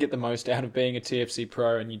 if you want to get the most out of being a TFC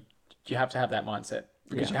pro, and you have to have that mindset,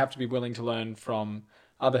 because you have to be willing to learn from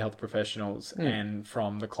other health professionals and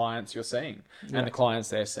from the clients you're seeing and the clients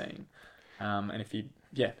they're seeing. And if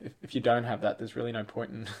you don't have that, there's really no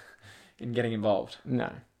point in getting involved.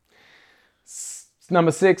 No.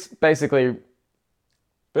 Number 6 basically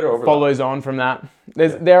follows on from that.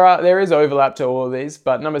 There is overlap to all of these,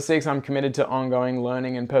 but number 6, I'm committed to ongoing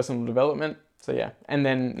learning and personal development. So yeah. And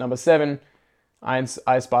then number 7, I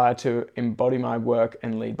aspire to embody my work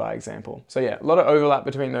and lead by example. So yeah, a lot of overlap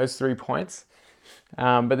between those 3 points.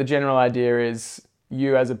 But the general idea is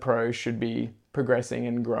you as a pro should be progressing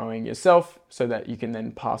and growing yourself so that you can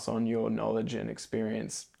then pass on your knowledge and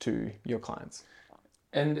experience to your clients.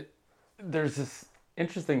 And there's this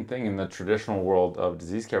interesting thing in the traditional world of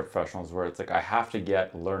disease care professionals where it's like, I have to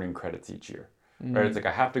get learning credits each year, right? It's like,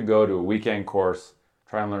 I have to go to a weekend course,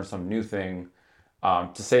 try and learn some new thing,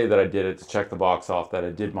 to say that I did it, to check the box off that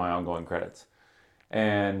I did my ongoing credits.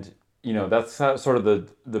 And, that's sort of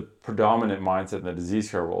the predominant mindset in the disease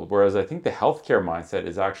care world. Whereas I think the healthcare mindset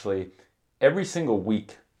is actually every single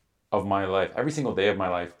week of my life, every single day of my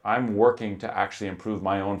life, I'm working to actually improve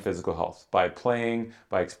my own physical health by playing,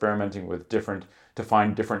 by experimenting with to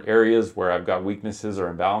find different areas where I've got weaknesses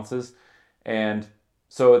or imbalances. And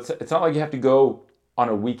so it's not like you have to go on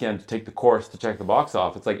a weekend to take the course to check the box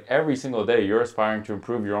off. It's like every single day you're aspiring to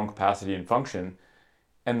improve your own capacity and function.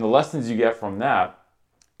 And the lessons you get from that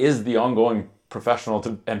is the ongoing professional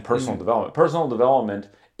and personal development. Personal development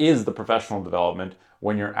is the professional development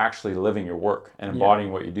when you're actually living your work and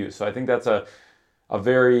embodying what you do. So I think that's a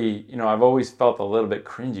very, I've always felt a little bit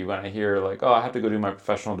cringy when I hear like, oh, I have to go do my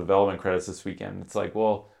professional development credits this weekend. It's like,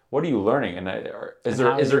 well, what are you learning? And is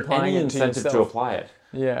there any incentive to apply it?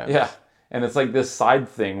 Yeah. Yeah. And it's like this side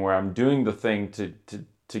thing where I'm doing the thing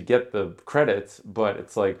to get the credits, but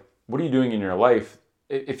it's like, what are you doing in your life?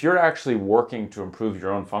 If you're actually working to improve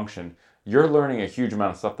your own function, you're learning a huge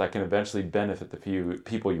amount of stuff that can eventually benefit the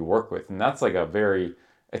people you work with. And that's like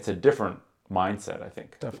it's a different mindset, I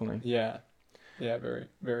think. Definitely. Yeah. Yeah, very,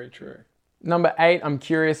 very true. Number 8, I'm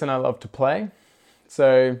curious and I love to play.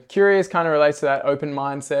 So curious kind of relates to that open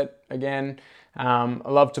mindset again. I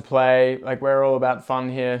love to play. Like, we're all about fun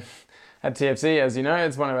here at TFC, as you know.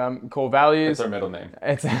 It's one of our core values. It's our middle name.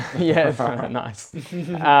 It's nice.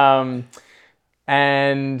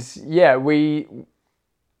 And yeah, we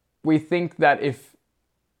think that if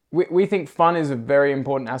we think fun is a very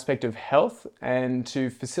important aspect of health, and to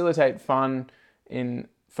facilitate fun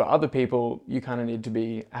for other people, you kind of need to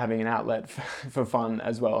be having an outlet for fun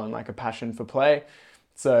as well, and like a passion for play.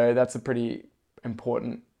 So that's a pretty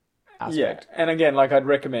important aspect. Yeah, and again, like I'd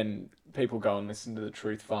recommend people go and listen to the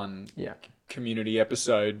Truth Fun community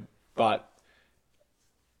episode, but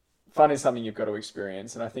fun is something you've got to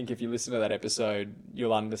experience. And I think if you listen to that episode,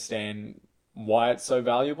 you'll understand why it's so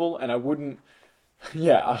valuable. And I wouldn't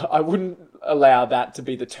allow that to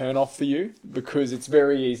be the turn off for you, because it's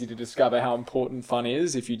very easy to discover how important fun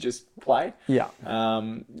is if you just play. Yeah.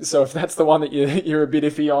 So if that's the one that you're a bit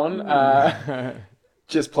iffy on,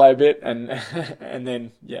 just play a bit and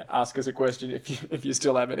then ask us a question if you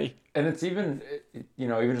still have any. And it's even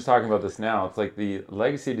just talking about this now, it's like the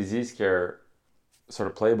legacy disease care sort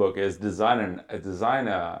of playbook is design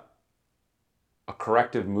a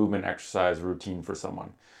corrective movement exercise routine for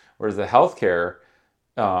someone, whereas the healthcare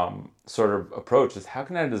sort of approach is, how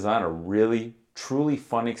can I design a really truly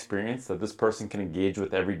fun experience that this person can engage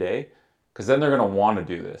with every day, because then they're going to want to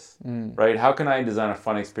do this, right? How can I design a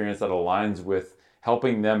fun experience that aligns with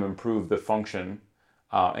helping them improve the function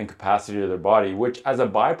and capacity of their body, which as a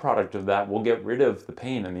byproduct of that will get rid of the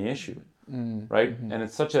pain and the issue, right? And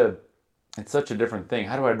it's such a different thing.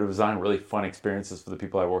 How do I design really fun experiences for the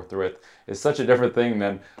people I work with? It's such a different thing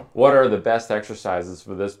than what are the best exercises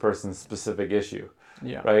for this person's specific issue,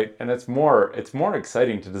 right? And it's more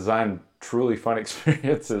exciting to design truly fun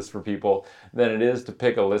experiences for people than it is to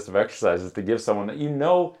pick a list of exercises to give someone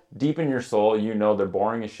that deep in your soul, they're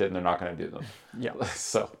boring as shit and they're not going to do them.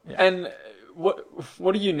 And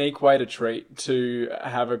what a unique way to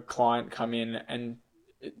have a client come in and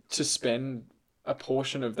to spend a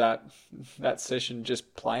portion of that session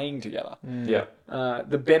just playing together.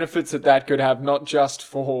 The benefits that could have, not just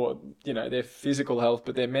for their physical health,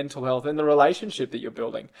 but their mental health and the relationship that you're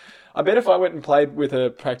building. I bet if I went and played with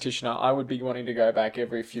a practitioner, I would be wanting to go back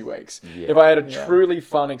every few weeks. If I had a truly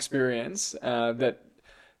fun experience that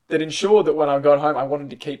ensured that when I got home I wanted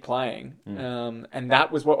to keep playing, and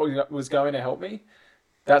that was what was going to help me,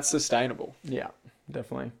 that's sustainable. Yeah,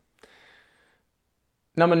 definitely.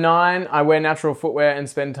 Number 9, I wear natural footwear and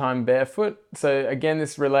spend time barefoot. So again,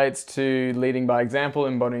 this relates to leading by example,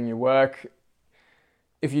 embodying your work.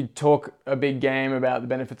 If you talk a big game about the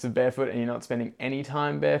benefits of barefoot and you're not spending any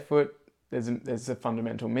time barefoot, there's a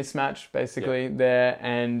fundamental mismatch basically there.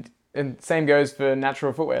 And same goes for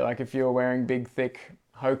natural footwear. Like if you're wearing big, thick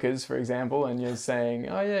Hokas, for example, and you're saying,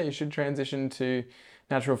 oh yeah, you should transition to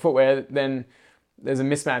natural footwear, then there's a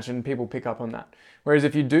mismatch and people pick up on that. Whereas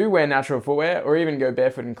if you do wear natural footwear or even go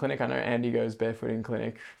barefoot in clinic, I know Andy goes barefoot in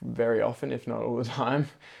clinic very often, if not all the time.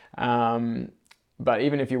 But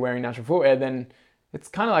even if you're wearing natural footwear, then it's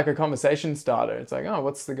kind of like a conversation starter. It's like, oh,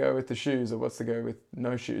 what's the go with the shoes, or what's the go with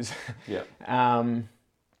no shoes? And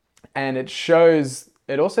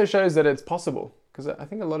it also shows that it's possible. Because I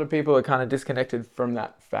think a lot of people are kind of disconnected from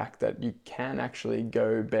that fact that you can actually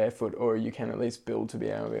go barefoot, or you can at least build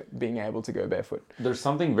to being able to go barefoot. There's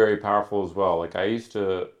something very powerful as well. Like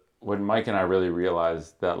when Mike and I really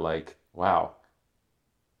realized that, like, wow,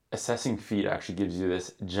 assessing feet actually gives you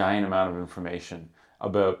this giant amount of information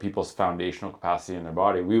about people's foundational capacity in their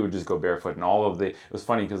body. We would just go barefoot, and it was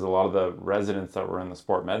funny because a lot of the residents that were in the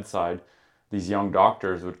sport med side, these young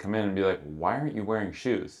doctors would come in and be like, why aren't you wearing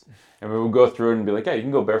shoes? And we would go through it and be like, yeah, you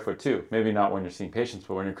can go barefoot too. Maybe not when you're seeing patients,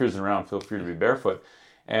 but when you're cruising around, feel free to be barefoot.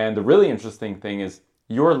 And the really interesting thing is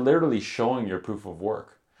you're literally showing your proof of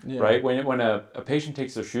work, right? When a patient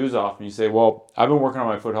takes their shoes off and you say, well, I've been working on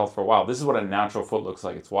my foot health for a while. This is what a natural foot looks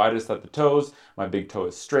like. It's widest at the toes. My big toe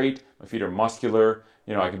is straight. My feet are muscular.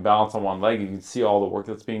 I can balance on one leg. You can see all the work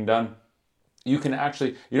that's being done. You don't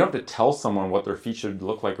have to tell someone what their feet should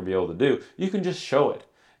look like or be able to do. You can just show it.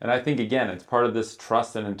 And I think, again, it's part of this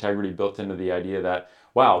trust and integrity built into the idea that,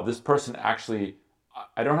 wow, this person actually,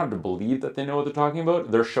 I don't have to believe that they know what they're talking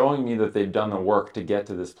about. They're showing me that they've done the work to get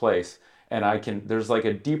to this place. And there's like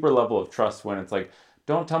a deeper level of trust when it's like,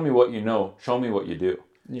 don't tell me what you know, show me what you do.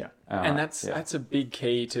 Yeah. And that's a big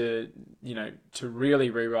key to really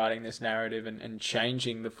rewriting this narrative and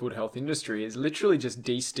changing the foot health industry, is literally just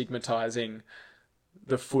destigmatizing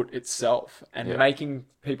the foot itself and making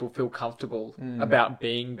people feel comfortable about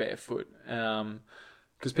being barefoot.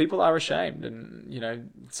 Because people are ashamed, and,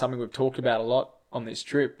 something we've talked about a lot on this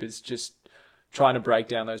trip is just trying to break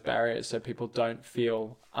down those barriers so people don't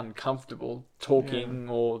feel uncomfortable talking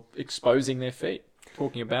or exposing their feet.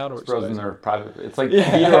 Talking about or exposing their private. It's like feet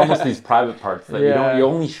are almost these private parts that you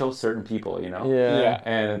only show certain people,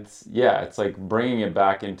 And it's like bringing it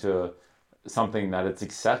back into something that it's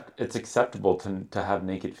acceptable to have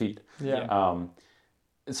naked feet.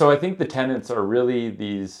 So I think the tenets are really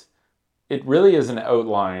it really is an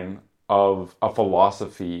outline of a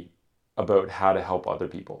philosophy about how to help other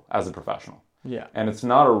people as a professional. Yeah. And it's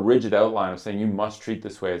not a rigid outline of saying you must treat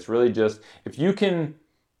this way. It's really just if you can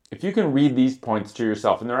read these points to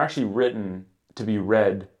yourself, and they're actually written to be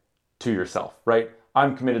read to yourself, right?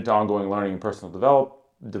 I'm committed to ongoing learning and personal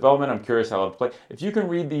development. I'm curious how to play. If you can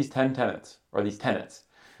read these 10 tenets or these tenets,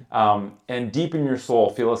 and deep in your soul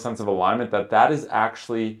feel a sense of alignment that is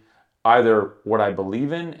actually either what I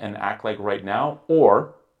believe in and act like right now,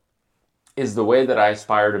 or is the way that I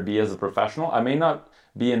aspire to be as a professional. I may not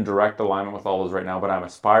be in direct alignment with all those right now, but I'm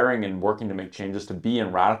aspiring and working to make changes to be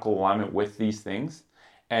in radical alignment with these things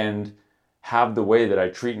and have the way that I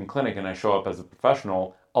treat in clinic and I show up as a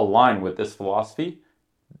professional align with this philosophy.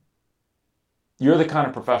 You're the kind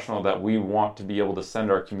of professional that we want to be able to send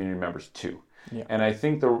our community members to. Yeah. And I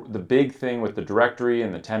think the big thing with the directory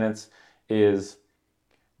and the tenets is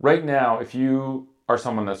right now, if you are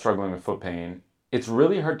someone that's struggling with foot pain, it's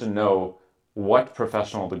really hard to know what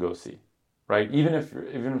professional to go see, right? Even if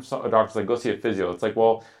a doctor's like, go see a physio, it's like,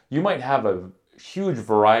 well, you might have a huge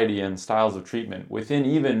variety in styles of treatment within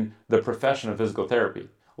even the profession of physical therapy,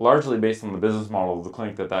 largely based on the business model of the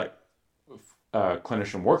clinic that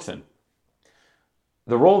clinician works in.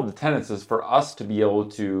 The role of the tenets is for us to be able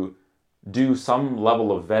to do some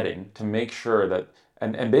level of vetting to make sure that,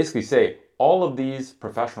 and basically say, all of these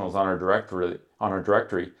professionals on our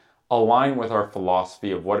directory align with our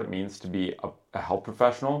philosophy of what it means to be a health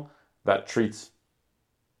professional that treats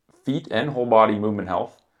feet and whole body movement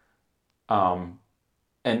health. That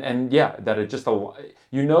it just,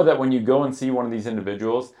 that when you go and see one of these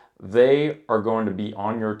individuals, they are going to be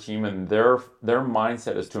on your team, and their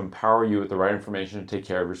mindset is to empower you with the right information to take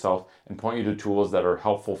care of yourself and point you to tools that are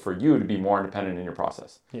helpful for you to be more independent in your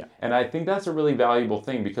process. Yeah. And I think that's a really valuable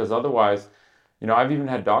thing, because otherwise, I've even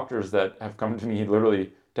had doctors that have come to me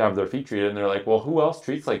literally to have their feet treated, and they're like, well, who else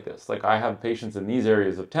treats like this? Like, I have patients in these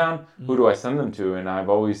areas of town. Who do I send them to? And I've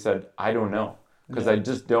always said, I don't know. Because I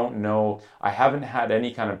just don't know. I haven't had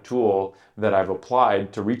any kind of tool that I've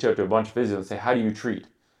applied to reach out to a bunch of physios and say, how do you treat?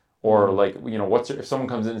 Or if someone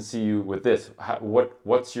comes in and see you with this,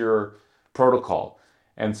 what's your protocol?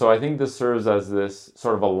 And so I think this serves as this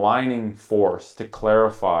sort of aligning force to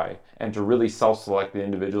clarify and to really self-select the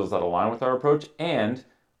individuals that align with our approach, and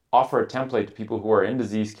offer a template to people who are in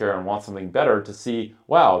disease care and want something better to see,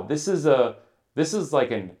 wow, this is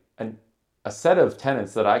like a set of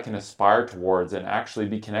tenets that I can aspire towards and actually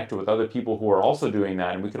be connected with other people who are also doing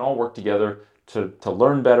that, and we can all work together to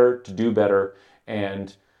learn better, to do better,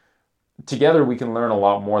 and together we can learn a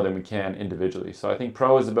lot more than we can individually. So I think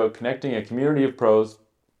Pro is about connecting a community of pros,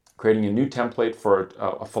 creating a new template for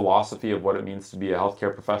a philosophy of what it means to be a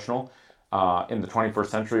healthcare professional in the 21st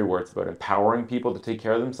century, where it's about empowering people to take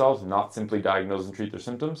care of themselves, not simply diagnose and treat their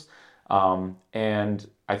symptoms. And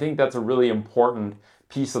I think that's a really important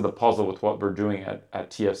piece of the puzzle with what we're doing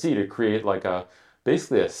at TFC, to create like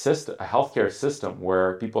basically a healthcare system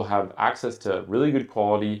where people have access to really good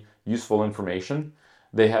quality, useful information.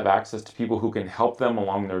 They have access to people who can help them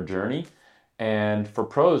along their journey, and for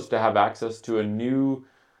pros to have access to a new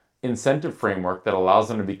incentive framework that allows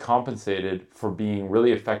them to be compensated for being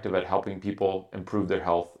really effective at helping people improve their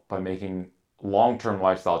health by making long-term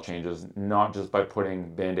lifestyle changes, not just by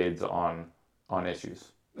putting band-aids on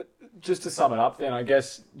issues. Just to sum it up then, I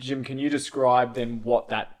guess, Jim, can you describe then what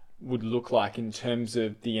that would look like in terms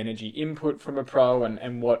of the energy input from a pro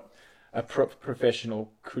and what a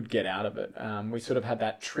professional could get out of it? We sort of had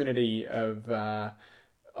that trinity of the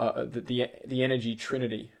energy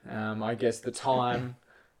trinity. I guess the time,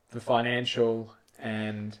 the financial,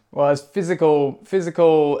 and it's physical,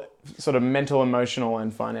 sort of mental, emotional,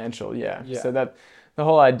 and financial. Yeah. So that the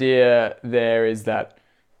whole idea there is that,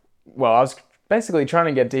 I was basically trying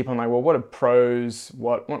to get deep on what do pros,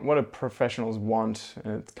 what do professionals want?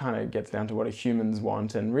 And it kind of gets down to what do humans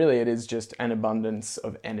want. And really it is just an abundance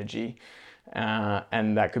of energy.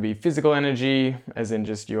 And that could be physical energy, as in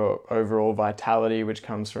just your overall vitality, which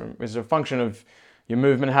is a function of your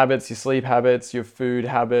movement habits, your sleep habits, your food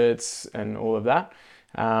habits, and all of that.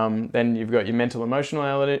 Then you've got your mental,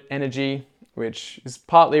 emotional energy, which is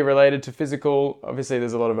partly related to physical. Obviously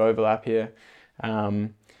there's a lot of overlap here.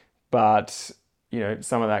 But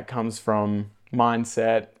some of that comes from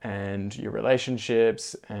mindset and your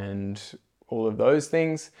relationships and all of those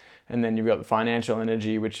things. And then you've got the financial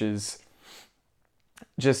energy, which is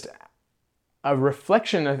just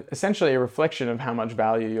essentially a reflection of how much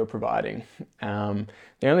value you're providing. The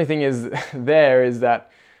only thing is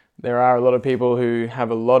that there are a lot of people who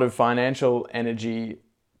have a lot of financial energy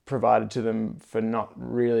provided to them for not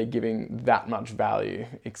really giving that much value,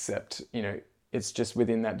 except, it's just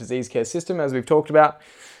within that disease care system, as we've talked about.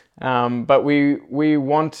 But we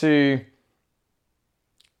want to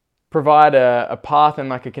provide a path and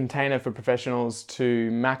like a container for professionals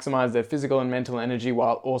to maximize their physical and mental energy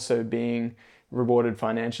while also being rewarded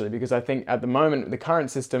financially. Because I think at the moment, the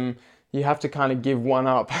current system, you have to kind of give one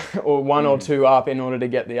up or one or two up in order to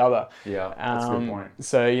get the other. Yeah, that's a good point.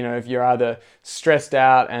 So, if you're either stressed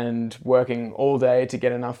out and working all day to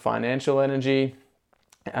get enough financial energy,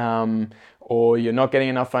 or you're not getting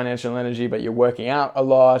enough financial energy, but you're working out a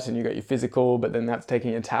lot and you got your physical, but then that's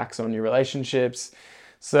taking a tax on your relationships.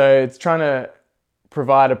 So it's trying to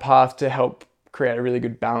provide a path to help create a really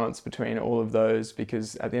good balance between all of those,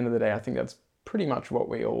 because at the end of the day, I think that's pretty much what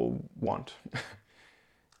we all want.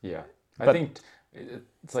 Yeah. I think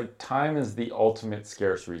it's like time is the ultimate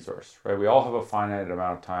scarce resource, right? We all have a finite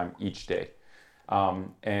amount of time each day.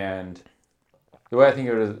 And the way I think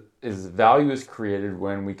of it is value is created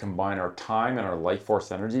when we combine our time and our life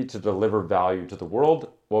force energy to deliver value to the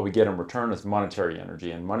world. What we get in return is monetary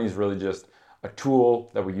energy. And money is really just a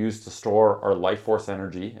tool that we use to store our life force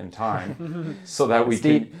energy and time so that we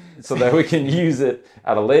can use it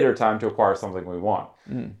at a later time to acquire something we want.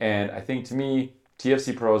 And I think, to me,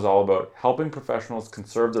 TFC Pro is all about helping professionals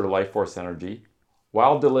conserve their life force energy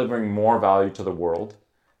while delivering more value to the world,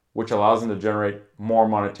 which allows them to generate more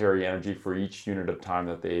monetary energy for each unit of time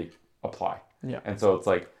that they apply. Yeah. And so it's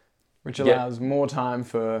like... Which allows more time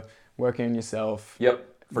for working on yourself. Yep.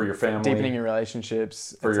 For your family. Deepening your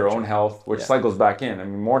relationships. For your own health, which cycles back in. I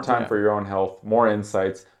mean, more time for your own health, more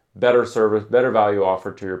insights, better service, better value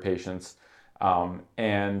offered to your patients.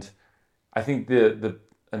 And I think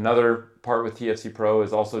another part with TFC Pro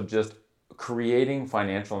is also just creating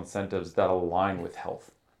financial incentives that align with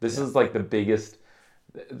health. This is like the biggest,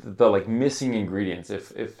 the like missing ingredients.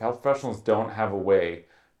 If health professionals don't have a way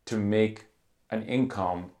to make an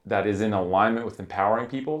income that is in alignment with empowering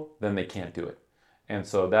people, then they can't do it. And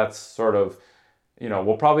so that's sort of,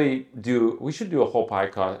 we should do a whole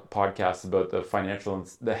podcast about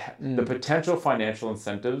the potential financial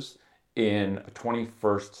incentives in a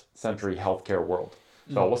 21st century healthcare world.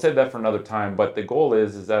 So we'll save that for another time. But the goal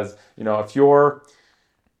is as, if you're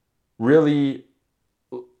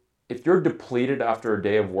depleted after a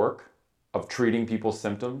day of work, of treating people's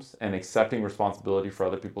symptoms and accepting responsibility for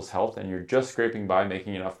other people's health, and you're just scraping by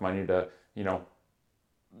making enough money to,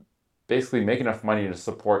 basically make enough money to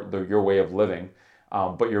support your way of living,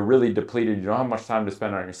 but you're really depleted, you don't have much time to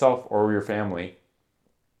spend on yourself or your family,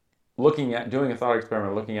 doing a thought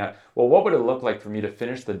experiment, looking at, well, what would it look like for me to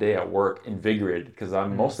finish the day at work invigorated, because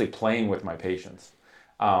I'm mostly playing with my patients,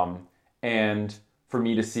 and for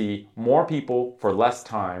me to see more people for less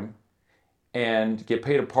time and get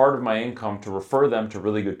paid a part of my income to refer them to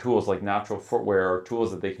really good tools like natural footwear or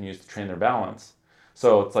tools that they can use to train their balance.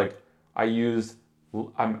 So it's like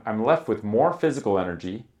I'm left with more physical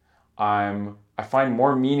energy. I find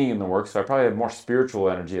more meaning in the work, so I probably have more spiritual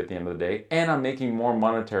energy at the end of the day, and I'm making more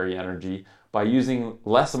monetary energy by using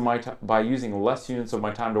less units of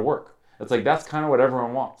my time to work. It's like that's kind of what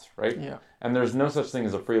everyone wants, right? Yeah. And there's no such thing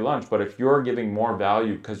as a free lunch, but if you're giving more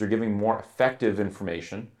value because you're giving more effective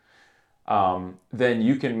information, then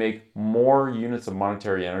you can make more units of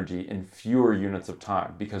monetary energy in fewer units of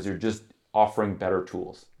time because you're just offering better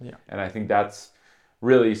tools. Yeah. And I think that's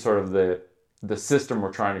really sort of the system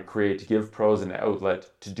we're trying to create to give pros an outlet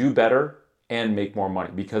to do better and make more money,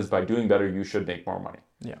 because by doing better, you should make more money.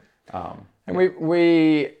 Yeah. And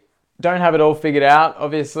we don't have it all figured out.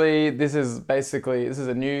 Obviously, this is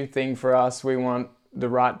a new thing for us. We want the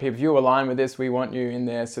right people. If you align with this, we want you in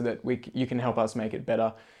there so that you can help us make it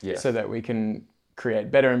better. Yes. So that we can create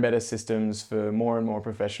better and better systems for more and more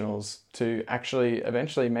professionals to actually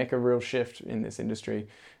eventually make a real shift in this industry.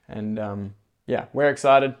 And we're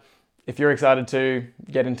excited. If you're excited too,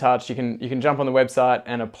 get in touch. You can jump on the website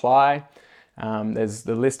and apply. There's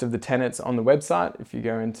the list of the tenets on the website. If you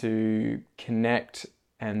go into connect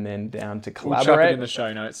and then down to collaborate. We'll chuck it in the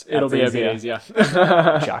show notes. It'll be a bit easier.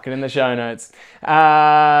 Chuck it in the show notes.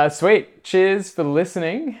 Sweet. Cheers for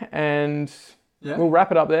listening. And we'll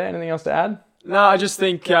wrap it up there. Anything else to add? No, I just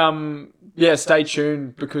think, stay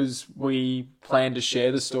tuned, because we plan to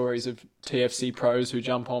share the stories of TFC pros who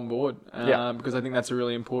jump on board. Because I think that's a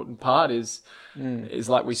really important part is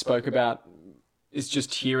like we spoke about, is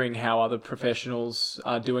just hearing how other professionals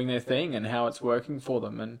are doing their thing and how it's working for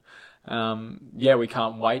them. And we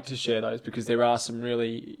can't wait to share those, because there are some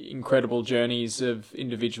really incredible journeys of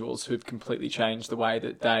individuals who've completely changed the way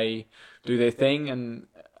that they do their thing, and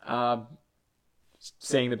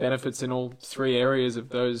seeing the benefits in all three areas of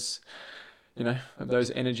those of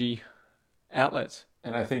those energy outlets.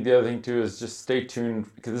 And I think the other thing too is just stay tuned,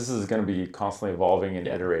 because this is going to be constantly evolving and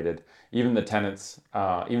iterated. Even the tenets,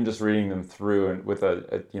 even just reading them through and with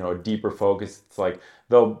a deeper focus, it's like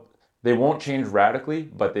they won't change radically,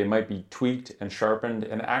 but they might be tweaked and sharpened.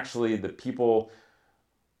 And actually, the people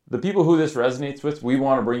who this resonates with, we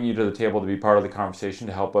want to bring you to the table to be part of the conversation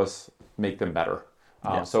to help us make them better.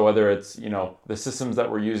 So whether it's the systems that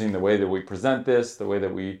we're using, the way that we present this, the way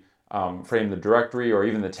that we frame the directory, or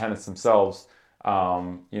even the tenets themselves.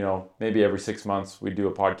 Maybe every 6 months we do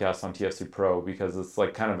a podcast on TFC Pro, because it's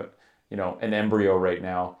like kind of an embryo right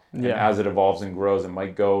now. And as it evolves and grows, it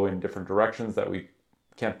might go in different directions that we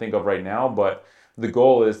can't think of right now. But the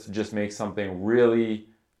goal is to just make something really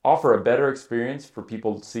offer a better experience for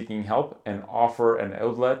people seeking help, and offer an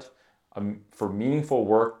outlet for meaningful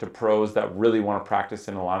work to pros that really want to practice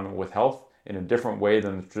in alignment with health in a different way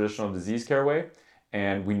than the traditional disease care way.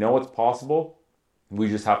 And we know it's possible. We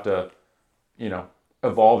just have to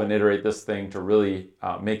evolve and iterate this thing to really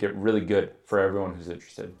make it really good for everyone who's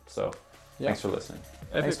interested. So thanks for listening.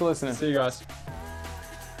 Thanks for listening. See you guys.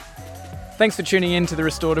 Thanks for tuning in to the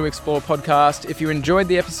Restore to Explore podcast. If you enjoyed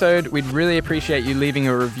the episode, we'd really appreciate you leaving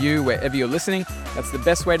a review wherever you're listening. That's the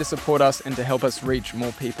best way to support us and to help us reach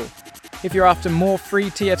more people. If you're after more free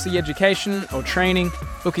TFC education or training,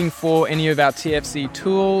 looking for any of our TFC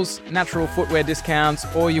tools, natural footwear discounts,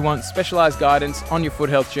 or you want specialized guidance on your foot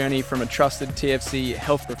health journey from a trusted TFC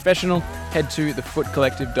health professional, head to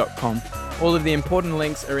thefootcollective.com. All of the important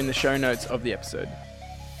links are in the show notes of the episode.